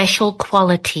the special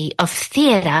quality of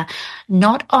theatre,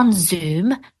 not on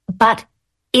Zoom, but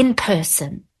in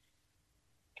person?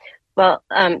 Well,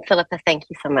 Philippa, thank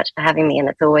you so much for having me, and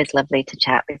it's always lovely to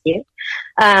chat with you.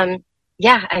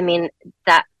 I mean,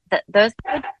 those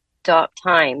are dark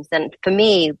times, and for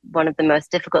me, one of the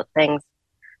most difficult things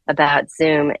about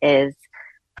Zoom is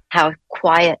how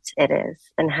quiet it is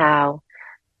and how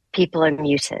people are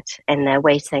muted and they're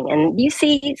waiting. And you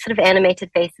see sort of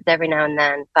animated faces every now and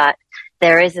then, but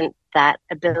there isn't that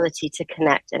ability to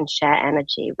connect and share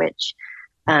energy, which,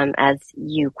 as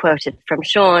you quoted from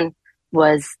Sean,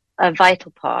 was a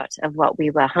vital part of what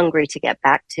we were hungry to get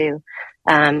back to,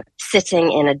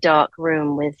 sitting in a dark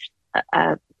room with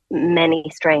many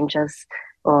strangers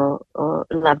or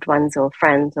loved ones or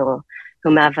friends or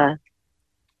whomever,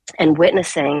 and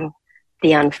witnessing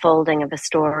the unfolding of a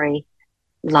story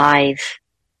live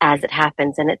as it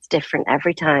happens. And it's different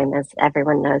every time, as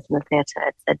everyone knows in the theatre.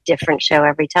 It's a different show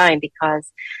every time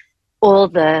because all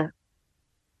the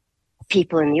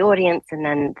people in the audience and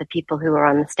then the people who are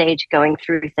on the stage going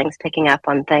through things, picking up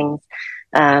on things,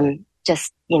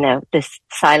 this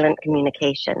silent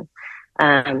communication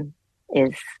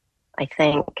is, I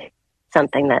think,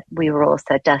 something that we were all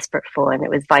so desperate for, and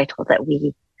it was vital that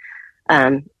we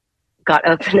got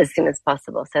open as soon as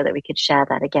possible so that we could share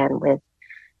that again with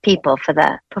people, for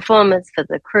the performers, for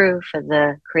the crew, for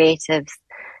the creatives,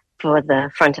 for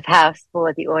the front of house,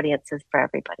 for the audiences, for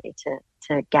everybody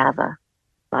to gather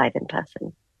live in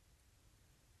person.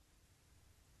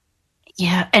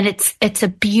 Yeah, and it's a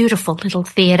beautiful little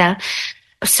theatre.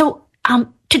 So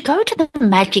to go to the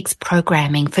Magic's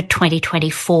programming for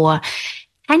 2024,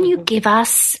 can you give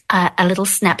us a little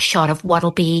snapshot of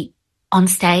what'll be on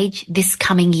stage this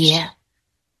coming year?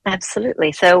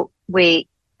 Absolutely. So we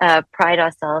pride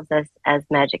ourselves, as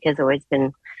Magic has always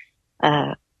been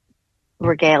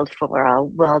regaled for our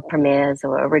world premieres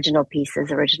or original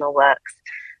pieces, original works.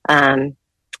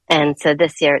 And so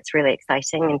this year it's really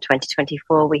exciting. In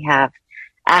 2024, we have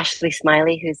Ashley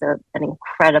Smiley, who's an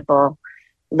incredible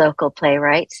local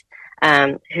playwright,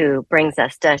 who brings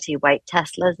us Dirty White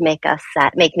Teslas, Make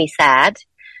Me Sad.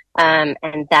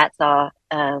 And that's our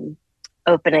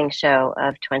opening show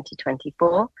of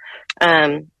 2024.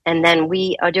 And then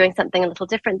we are doing something a little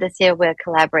different this year. We're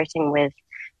collaborating with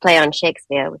Play on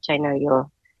Shakespeare, which I know you're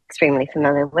extremely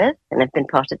familiar with and have been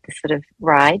part of this sort of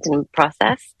ride and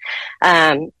process.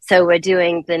 So we're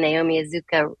doing the Naomi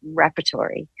Azuka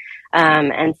repertory.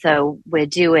 And so we're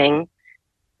doing,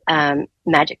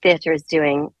 Magic Theatre is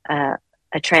doing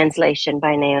a translation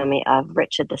by Naomi of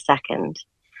Richard II.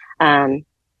 And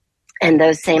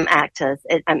those same actors,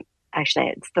 actually,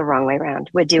 it's the wrong way around.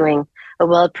 We're doing a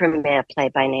world premiere play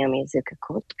by Naomi Iizuka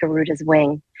called Garuda's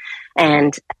Wing.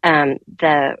 And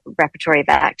the repertory of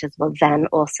actors will then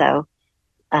also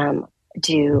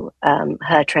do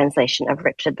her translation of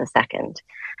Richard II.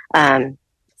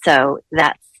 So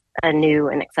that's a new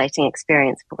and exciting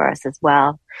experience for us as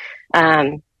well.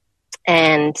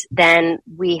 And then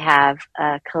we have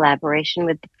a collaboration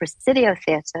with the Presidio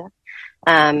Theatre,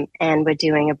 and we're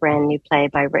doing a brand new play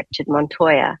by Richard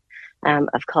Montoya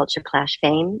of Culture Clash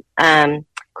fame,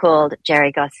 called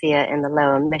Jerry Garcia in the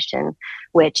Lower Mission,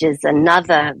 which is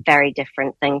another very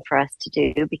different thing for us to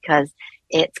do because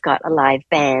it's got a live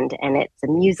band and it's a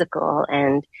musical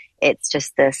and it's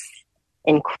just this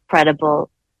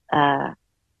incredible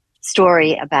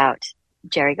story about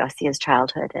Jerry Garcia's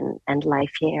childhood and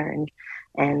life here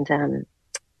and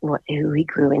who he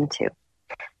grew into.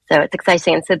 So it's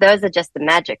exciting. And so those are just the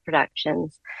Magic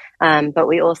productions. But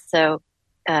we also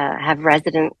have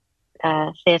resident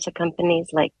theatre companies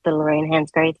like the Lorraine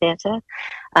Hansberry Theatre.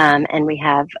 And we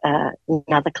have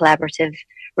another collaborative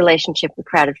relationship with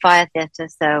Crowded Fire Theatre.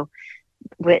 So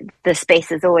the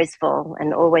space is always full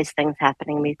and always things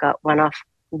happening. We've got one-off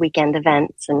weekend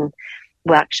events and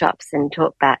workshops and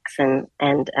talkbacks and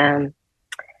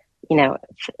you know,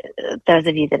 those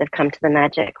of you that have come to the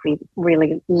Magic, we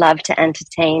really love to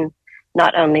entertain,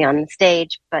 not only on the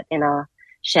stage, but in our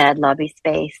shared lobby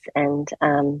space. And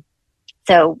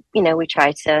so, you know, we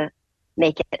try to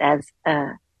make it as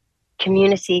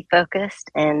community focused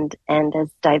and as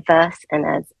diverse and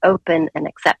as open and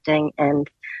accepting and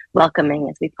welcoming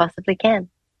as we possibly can.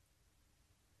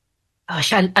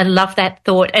 Gosh, I love that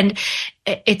thought. And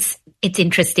it's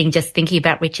interesting just thinking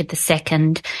about Richard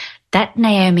II. That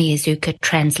Naomi Iizuka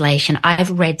translation,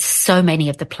 I've read so many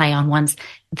of the play-on ones.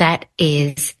 That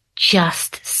is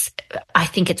just, I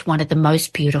think it's one of the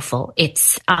most beautiful.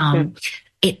 It's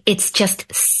it's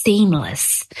just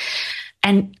seamless.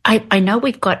 And I know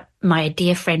we've got my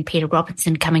dear friend Peter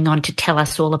Robinson coming on to tell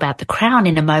us all about The Crown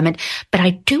in a moment, but I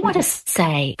do want to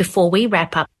say before we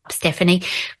wrap up, Stephanie,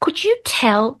 could you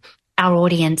tell our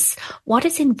audience what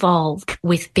is involved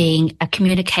with being a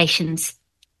communications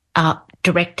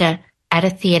director at a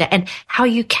theatre and how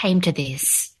you came to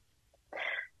this?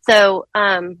 So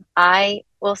I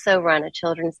also run a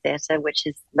children's theatre, which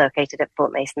is located at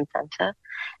Fort Mason Center.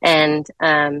 And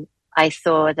I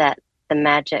saw that the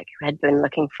Magic had been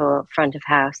looking for front of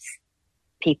house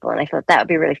people. And I thought that would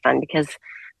be really fun because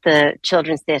the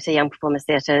children's theatre, young performers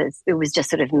theatre, it was just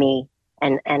sort of me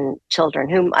and children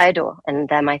whom I adore, and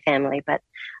they're my family. But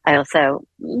I also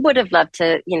would have loved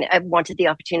to, you know, I wanted the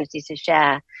opportunity to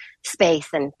share space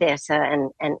and theatre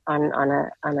and on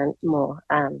a more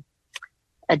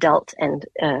adult and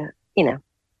you know,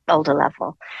 older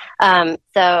level.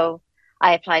 So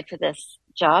I applied for this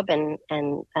job and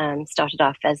started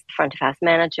off as the front of house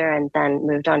manager and then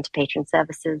moved on to patron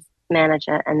services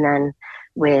manager, and then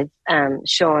with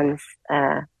Sean's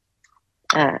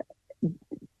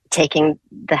taking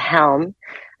the helm,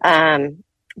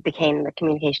 became the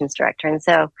communications director. And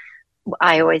so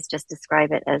I always just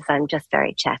describe it as I'm just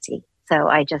very chatty. So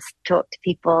I just talk to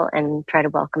people and try to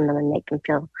welcome them and make them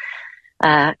feel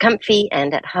comfy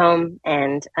and at home.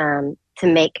 And to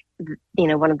make, you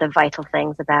know, one of the vital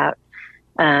things about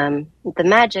the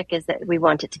Magic is that we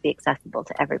want it to be accessible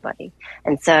to everybody.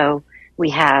 And so we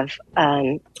have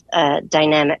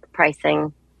dynamic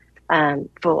pricing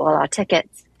for all our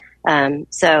tickets.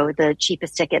 So the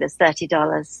cheapest ticket is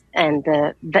 $30 and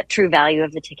the true value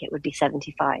of the ticket would be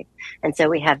 $75. And so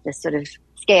we have this sort of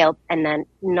scale and then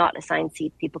not assigned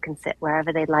seats. People can sit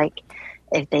wherever they like.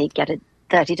 If they get a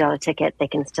 $30 ticket, they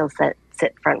can still sit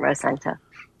front row center.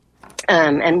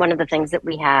 And one of the things that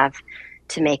we have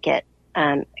to make it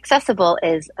accessible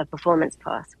is a performance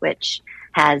pass, which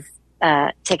has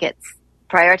tickets,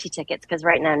 priority tickets, because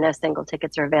right now no single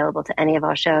tickets are available to any of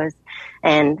our shows.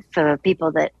 And for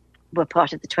people that were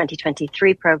part of the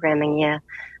 2023 programming year,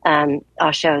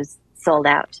 our shows sold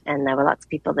out, and there were lots of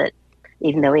people that,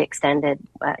 even though we extended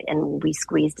and we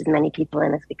squeezed as many people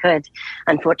in as we could,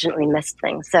 unfortunately missed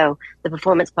things. So the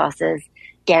performance passes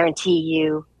guarantee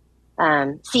you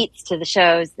seats to the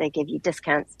shows. They give you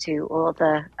discounts to all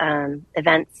the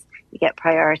events. You get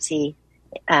priority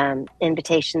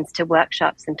invitations to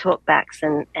workshops and talkbacks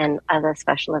and other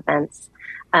special events,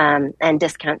 and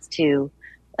discounts to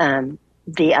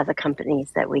the other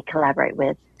companies that we collaborate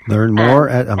with. Learn more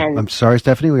at, I'm sorry,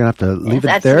 Stephanie, we're going to have to leave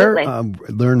it there.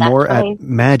 Learn more at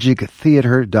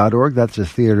magictheater.org. That's a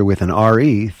theater with an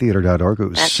R-E, theater.org. It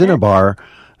was Cinnabar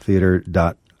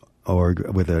theater.org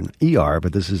with an E-R,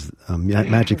 but this is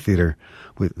Magic Theater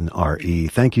with an R-E.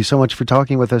 Thank you so much for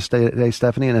talking with us today,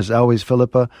 Stephanie. And as always,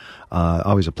 Philippa,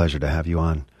 always a pleasure to have you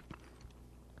on.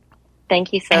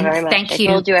 Thank you so very much. Thank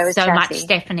you so much,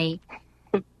 Stephanie.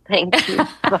 Thank you.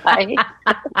 Bye.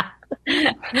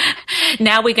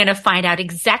 Now we're going to find out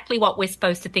exactly what we're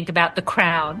supposed to think about The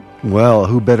Crown. Well,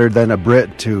 who better than a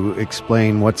Brit to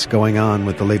explain what's going on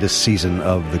with the latest season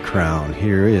of The Crown?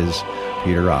 Here is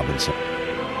Peter Robinson.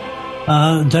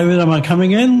 David, am I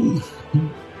coming in?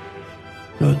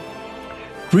 Good.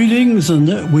 Greetings,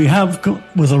 and we have,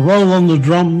 with a roll on the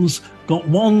drums, got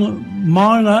one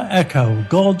minor echo,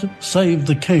 God Save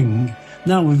the King.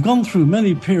 Now, we've gone through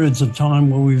many periods of time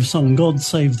where we've sung God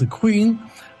Save the Queen,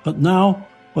 but now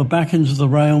we're back into the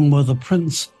realm where the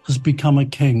prince has become a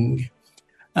king.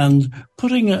 And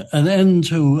putting an end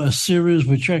to a series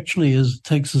which actually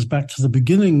takes us back to the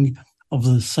beginning of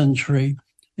the century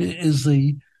is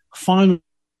the final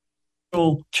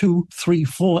 2, 3,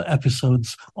 4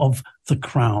 episodes of The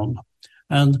Crown.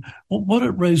 And what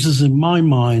it raises in my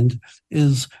mind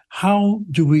is, how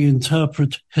do we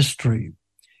interpret history?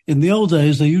 In the old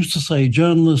days, they used to say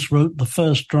journalists wrote the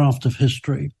first draft of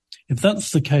history. If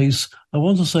that's the case, I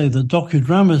want to say that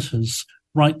docudramatists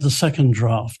write the second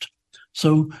draft.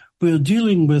 So we're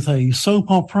dealing with a soap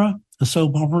opera,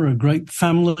 a great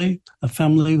family, a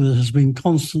family that has been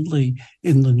constantly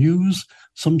in the news,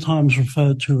 sometimes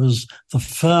referred to as the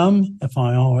Firm,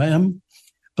 F-I-R-M.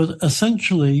 But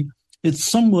essentially, it's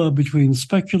somewhere between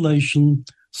speculation,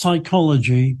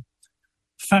 psychology,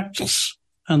 facts,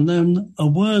 and then a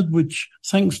word which,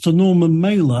 thanks to Norman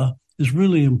Mailer, is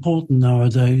really important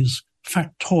nowadays,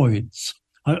 factoids.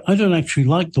 I don't actually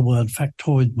like the word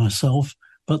factoid myself,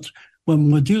 but when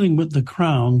we're dealing with The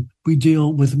Crown, we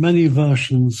deal with many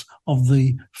versions of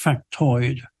the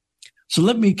factoid. So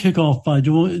let me kick off by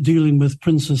dealing with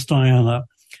Princess Diana.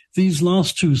 These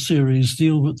last 2 series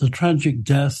deal with the tragic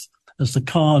death as the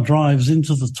car drives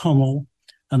into the tunnel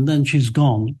and then she's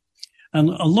gone. And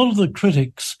a lot of the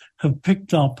critics have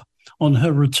picked up on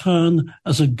her return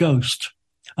as a ghost.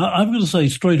 I'm going to say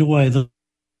straight away that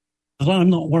I'm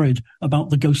not worried about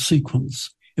the ghost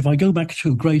sequence. If I go back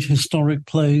to great historic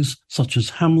plays such as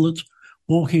Hamlet,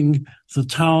 walking the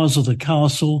towers of the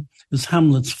castle is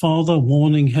Hamlet's father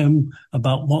warning him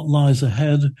about what lies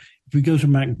ahead. If we go to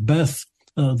Macbeth,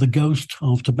 the ghost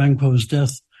after Banquo's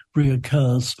death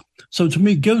reoccurs. So to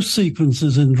me, ghost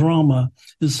sequences in drama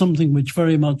is something which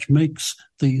very much makes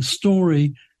the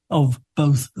story of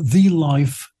both the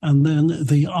life and then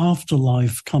the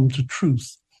afterlife come to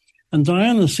truth. And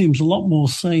Diana seems a lot more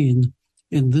sane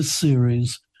in this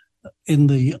series, in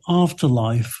the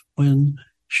afterlife, when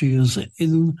she is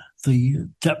in the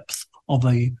depth of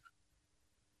a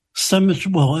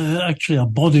cemetery, well, actually a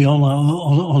body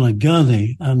on a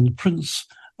gurney, and Prince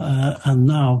and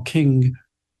now King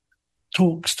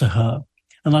talks to her.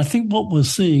 And I think what we're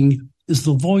seeing is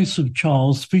the voice of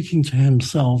Charles speaking to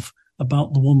himself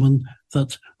about the woman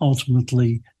that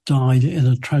ultimately died in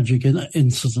a tragic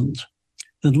incident.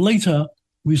 Then later,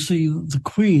 we see the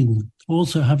Queen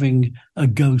also having a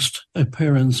ghost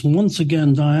appearance. And once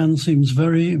again, Diane seems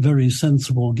very, very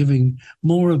sensible, giving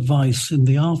more advice in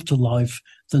the afterlife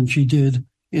than she did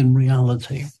in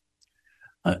reality.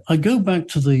 I go back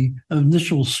to the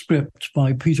initial script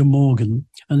by Peter Morgan,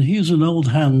 and he is an old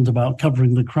hand about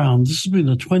covering The Crown. This has been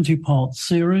a 20-part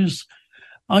series.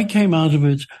 I came out of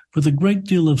it with a great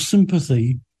deal of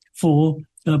sympathy for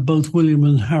both William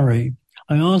and Harry.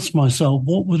 I asked myself,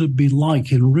 what would it be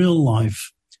like in real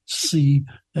life to see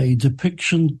a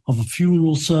depiction of a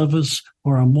funeral service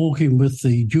where I'm walking with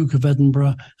the Duke of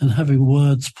Edinburgh and having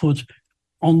words put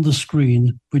on the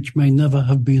screen which may never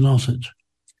have been uttered.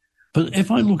 But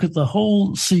if I look at the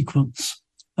whole sequence,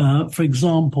 for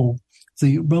example,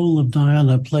 the role of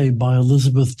Diana played by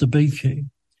Elizabeth Debicki,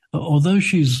 although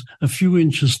she's a few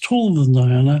inches taller than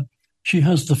Diana, she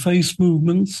has the face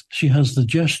movements, she has the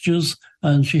gestures,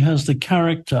 and she has the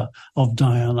character of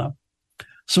Diana.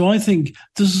 So I think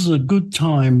this is a good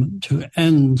time to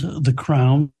end The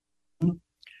Crown.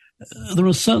 There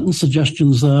are certain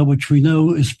suggestions there which we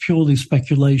know is purely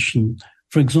speculation.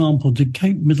 For example, did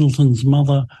Kate Middleton's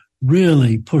mother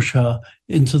really push her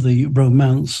into the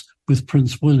romance with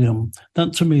Prince William?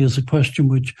 That to me is a question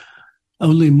which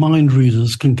only mind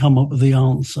readers can come up with the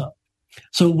answer.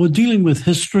 So we're dealing with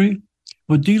history.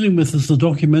 We're dealing with, as the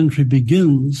documentary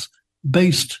begins,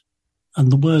 based,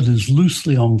 and the word is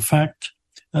loosely on fact,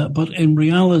 but in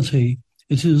reality,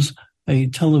 it is a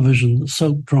television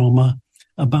soap drama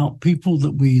about people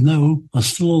that we know are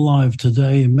still alive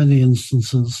today in many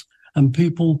instances, and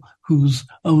people whose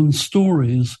own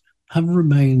stories have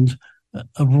remained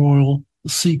a royal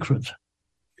secret.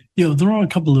 There are a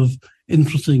couple of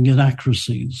interesting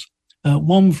inaccuracies.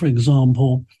 One, for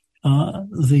example,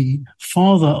 the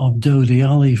father of Dodi,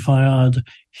 Ali Fayed,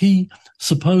 he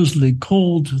supposedly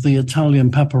called the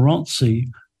Italian paparazzi,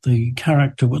 the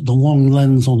character with the long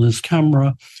lens on his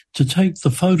camera, to take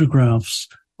the photographs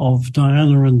of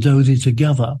Diana and Dodi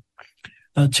together.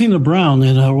 Tina Brown,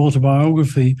 in her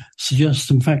autobiography, suggests,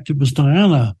 in fact, it was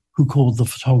Diana who called the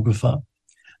photographer.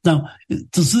 Now,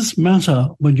 does this matter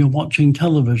when you're watching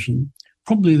television?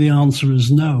 Probably the answer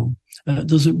is no.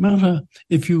 Does it matter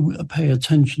if you pay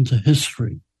attention to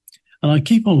history? And I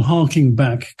keep on harking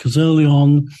back, because early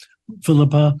on,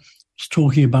 Philippa was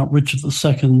talking about Richard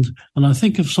II, and I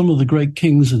think of some of the great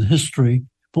kings in history,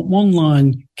 but one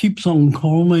line keeps on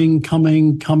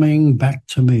coming back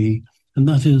to me, and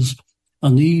that is,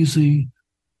 uneasy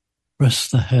rests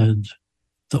the head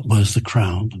that wears the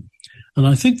crown. And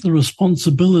I think the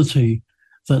responsibility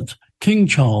that King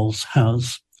Charles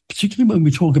has, particularly when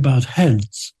we talk about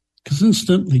heads, because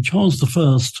incidentally, Charles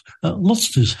I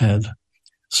lost his head.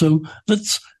 So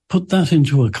let's put that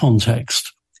into a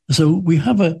context. So we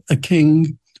have a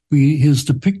king. He is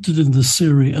depicted in the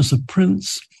series as a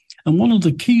prince. And one of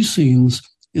the key scenes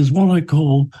is what I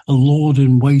call a lord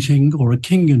in waiting or a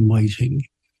king in waiting.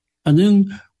 And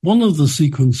in one of the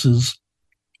sequences,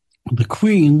 the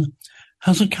queen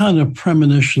has a kind of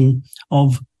premonition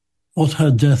of what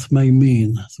her death may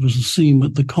mean. There was a scene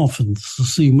with the coffin. There's a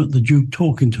scene with the Duke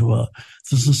talking to her.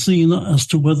 There's a scene as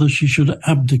to whether she should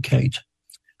abdicate.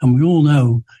 And we all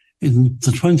know in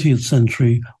the 20th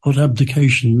century what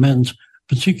abdication meant,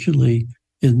 particularly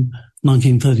in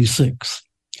 1936.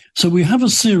 So we have a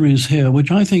series here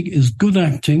which I think is good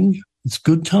acting, it's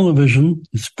good television,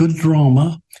 it's good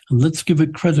drama, and let's give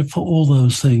it credit for all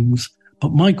those things.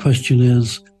 But my question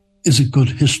is it good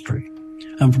history?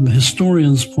 And from a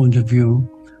historian's point of view,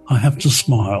 I have to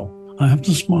smile. I have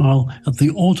to smile at the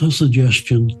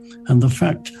auto-suggestion and the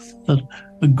fact that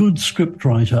a good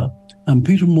scriptwriter, and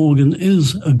Peter Morgan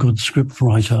is a good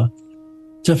scriptwriter,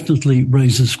 definitely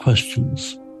raises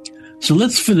questions. So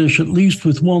let's finish at least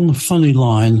with one funny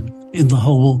line in the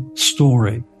whole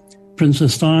story.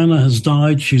 Princess Diana has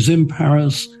died. She's in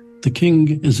Paris. The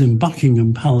king is in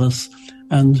Buckingham Palace,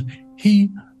 and he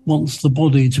wants the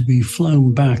body to be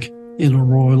flown back in a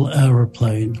royal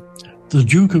aeroplane. The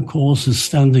Duke, of course, is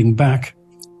standing back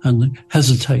and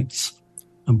hesitates.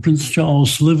 And Prince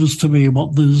Charles delivers to me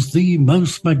what is the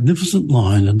most magnificent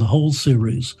line in the whole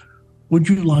series. Would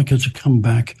you like her to come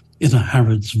back in a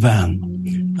Harrods van?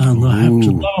 And I have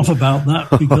to laugh about that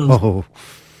because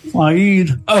Fayed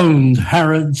owned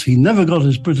Harrods. He never got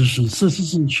his British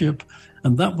citizenship,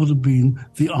 and that would have been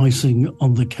the icing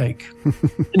on the cake.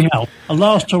 Anyhow, a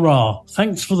last hurrah.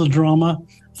 Thanks for the drama.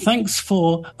 Thanks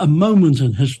for a moment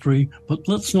in history, but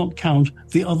let's not count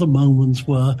the other moments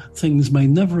where things may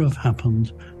never have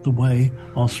happened the way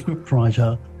our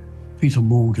scriptwriter, Peter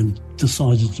Morgan,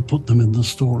 decided to put them in the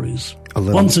stories.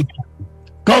 Once again,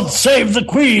 God save the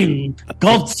Queen!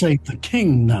 God save the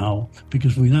King now,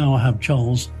 because we now have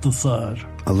Charles III.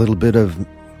 A little bit of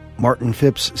Martin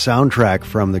Phipps' soundtrack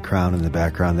from The Crown in the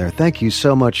background there. Thank you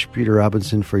so much, Peter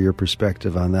Robinson, for your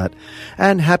perspective on that.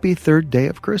 And happy third day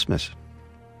of Christmas.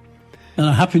 And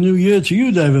a happy new year to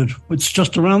you, David. It's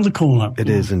just around the corner. It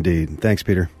is indeed. Thanks,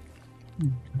 Peter.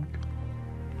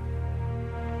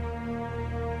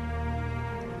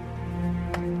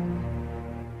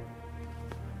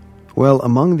 Well,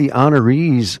 among the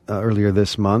honorees earlier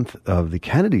this month of the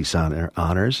Kennedy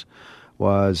Honors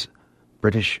was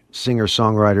British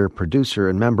singer-songwriter, producer,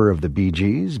 and member of the Bee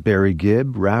Gees, Barry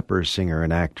Gibb, rapper, singer,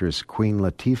 and actress Queen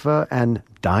Latifah, and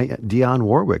Dionne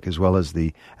Warwick, as well as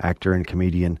the actor and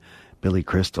comedian Billy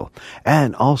Crystal,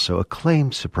 and also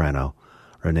acclaimed soprano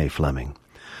Renee Fleming.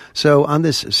 So on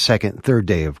this third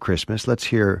day of Christmas, let's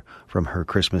hear from her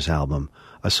Christmas album,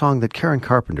 a song that Karen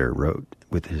Carpenter wrote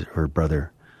with her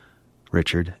brother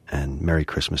Richard, and Merry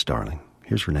Christmas, Darling.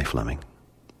 Here's Renee Fleming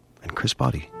and Chris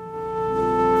Boddy.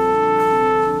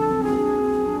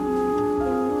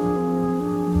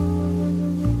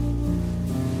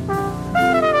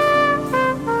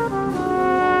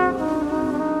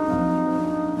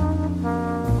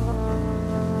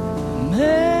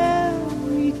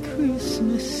 Merry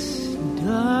Christmas,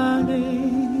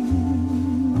 darling.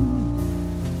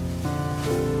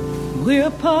 We're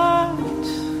apart,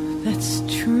 that's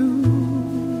true.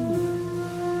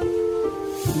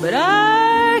 But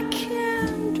I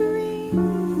can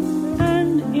dream,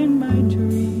 and in my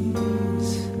dreams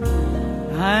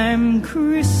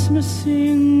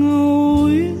Christmasing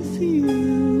with you.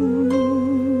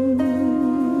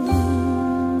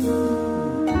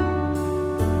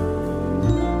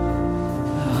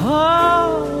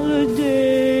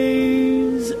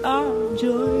 Holidays are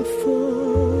joyful.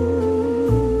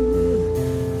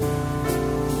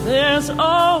 There's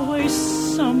always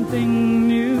something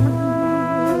new.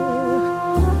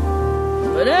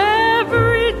 But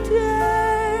every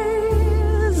day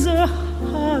is a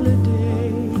holiday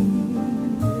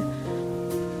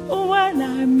when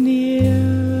I'm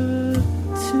near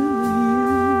to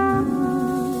you.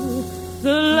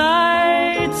 The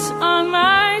lights on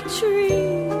my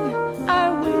tree, I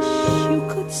wish you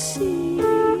could see.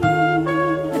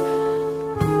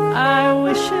 I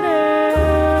wish it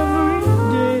every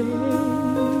day.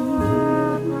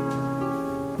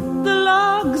 The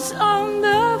logs on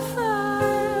the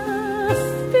fire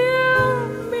fill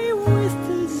me with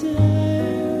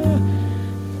desire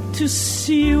to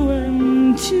see you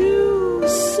and to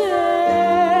say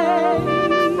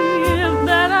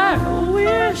that I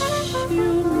wish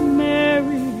you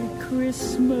Merry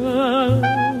Christmas,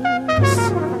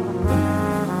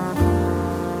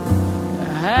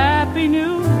 Happy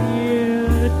New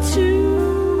Year too.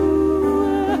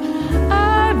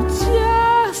 I've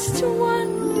just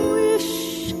one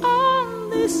wish on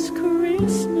this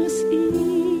Christmas Eve.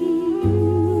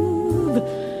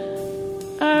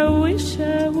 I wish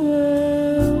I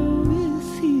were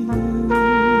with you.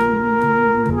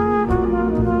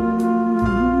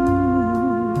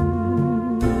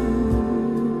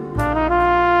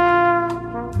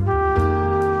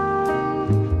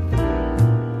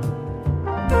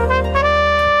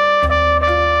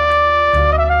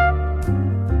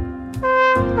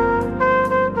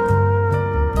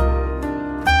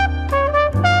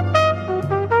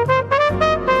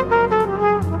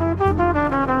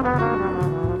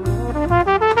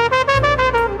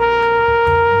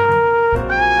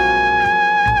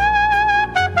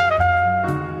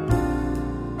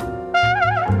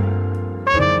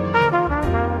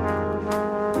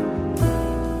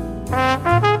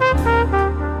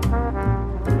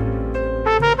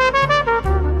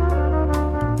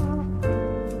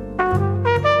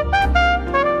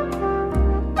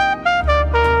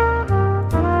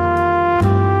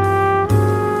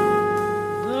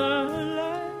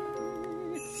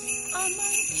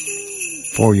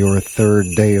 For your third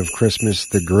day of Christmas,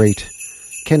 the great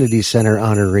Kennedy Center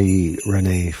honoree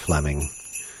Renee Fleming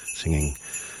singing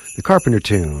the Carpenter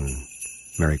tune,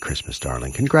 Merry Christmas,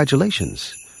 Darling.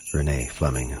 Congratulations, Renee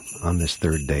Fleming, on this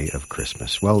third day of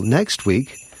Christmas. Well, next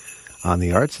week on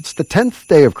the Arts, it's the 10th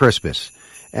day of Christmas.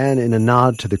 And in a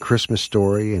nod to the Christmas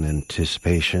story and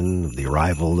anticipation of the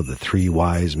arrival of the three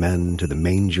wise men to the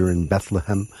manger in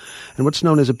Bethlehem and what's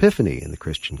known as Epiphany in the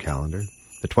Christian calendar,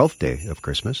 the 12th day of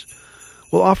Christmas,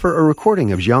 we'll offer a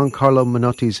recording of Giancarlo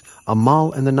Menotti's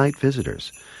Amal and the Night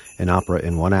Visitors, an opera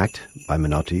in one act by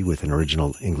Menotti with an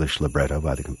original English libretto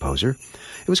by the composer.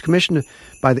 It was commissioned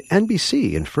by the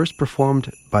NBC and first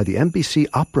performed by the NBC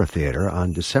Opera Theater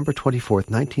on December 24th,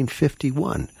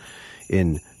 1951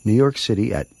 in New York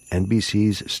City at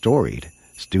NBC's storied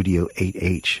Studio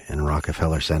 8H in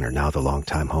Rockefeller Center, now the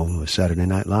longtime home of Saturday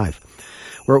Night Live,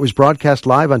 where it was broadcast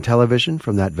live on television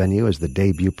from that venue as the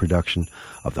debut production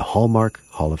of the Hallmark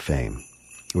Hall of Fame.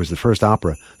 It was the first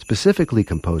opera specifically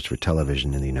composed for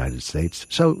television in the United States,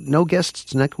 so no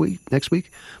guests next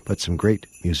week, but some great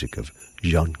music of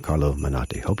Giancarlo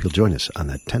Menotti. Hope you'll join us on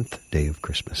that 10th day of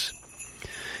Christmas.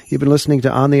 You've been listening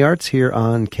to On the Arts here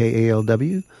on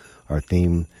KALW. Our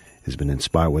theme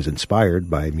was inspired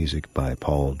by music by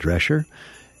Paul Drescher.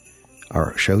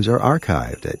 Our shows are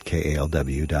archived at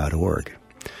kalw.org.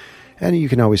 And you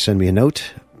can always send me a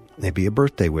note, maybe a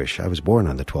birthday wish. I was born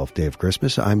on the 12th day of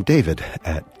Christmas. I'm David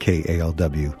at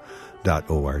kalw.org.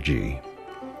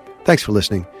 Thanks for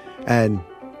listening, and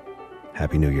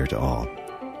Happy New Year to all.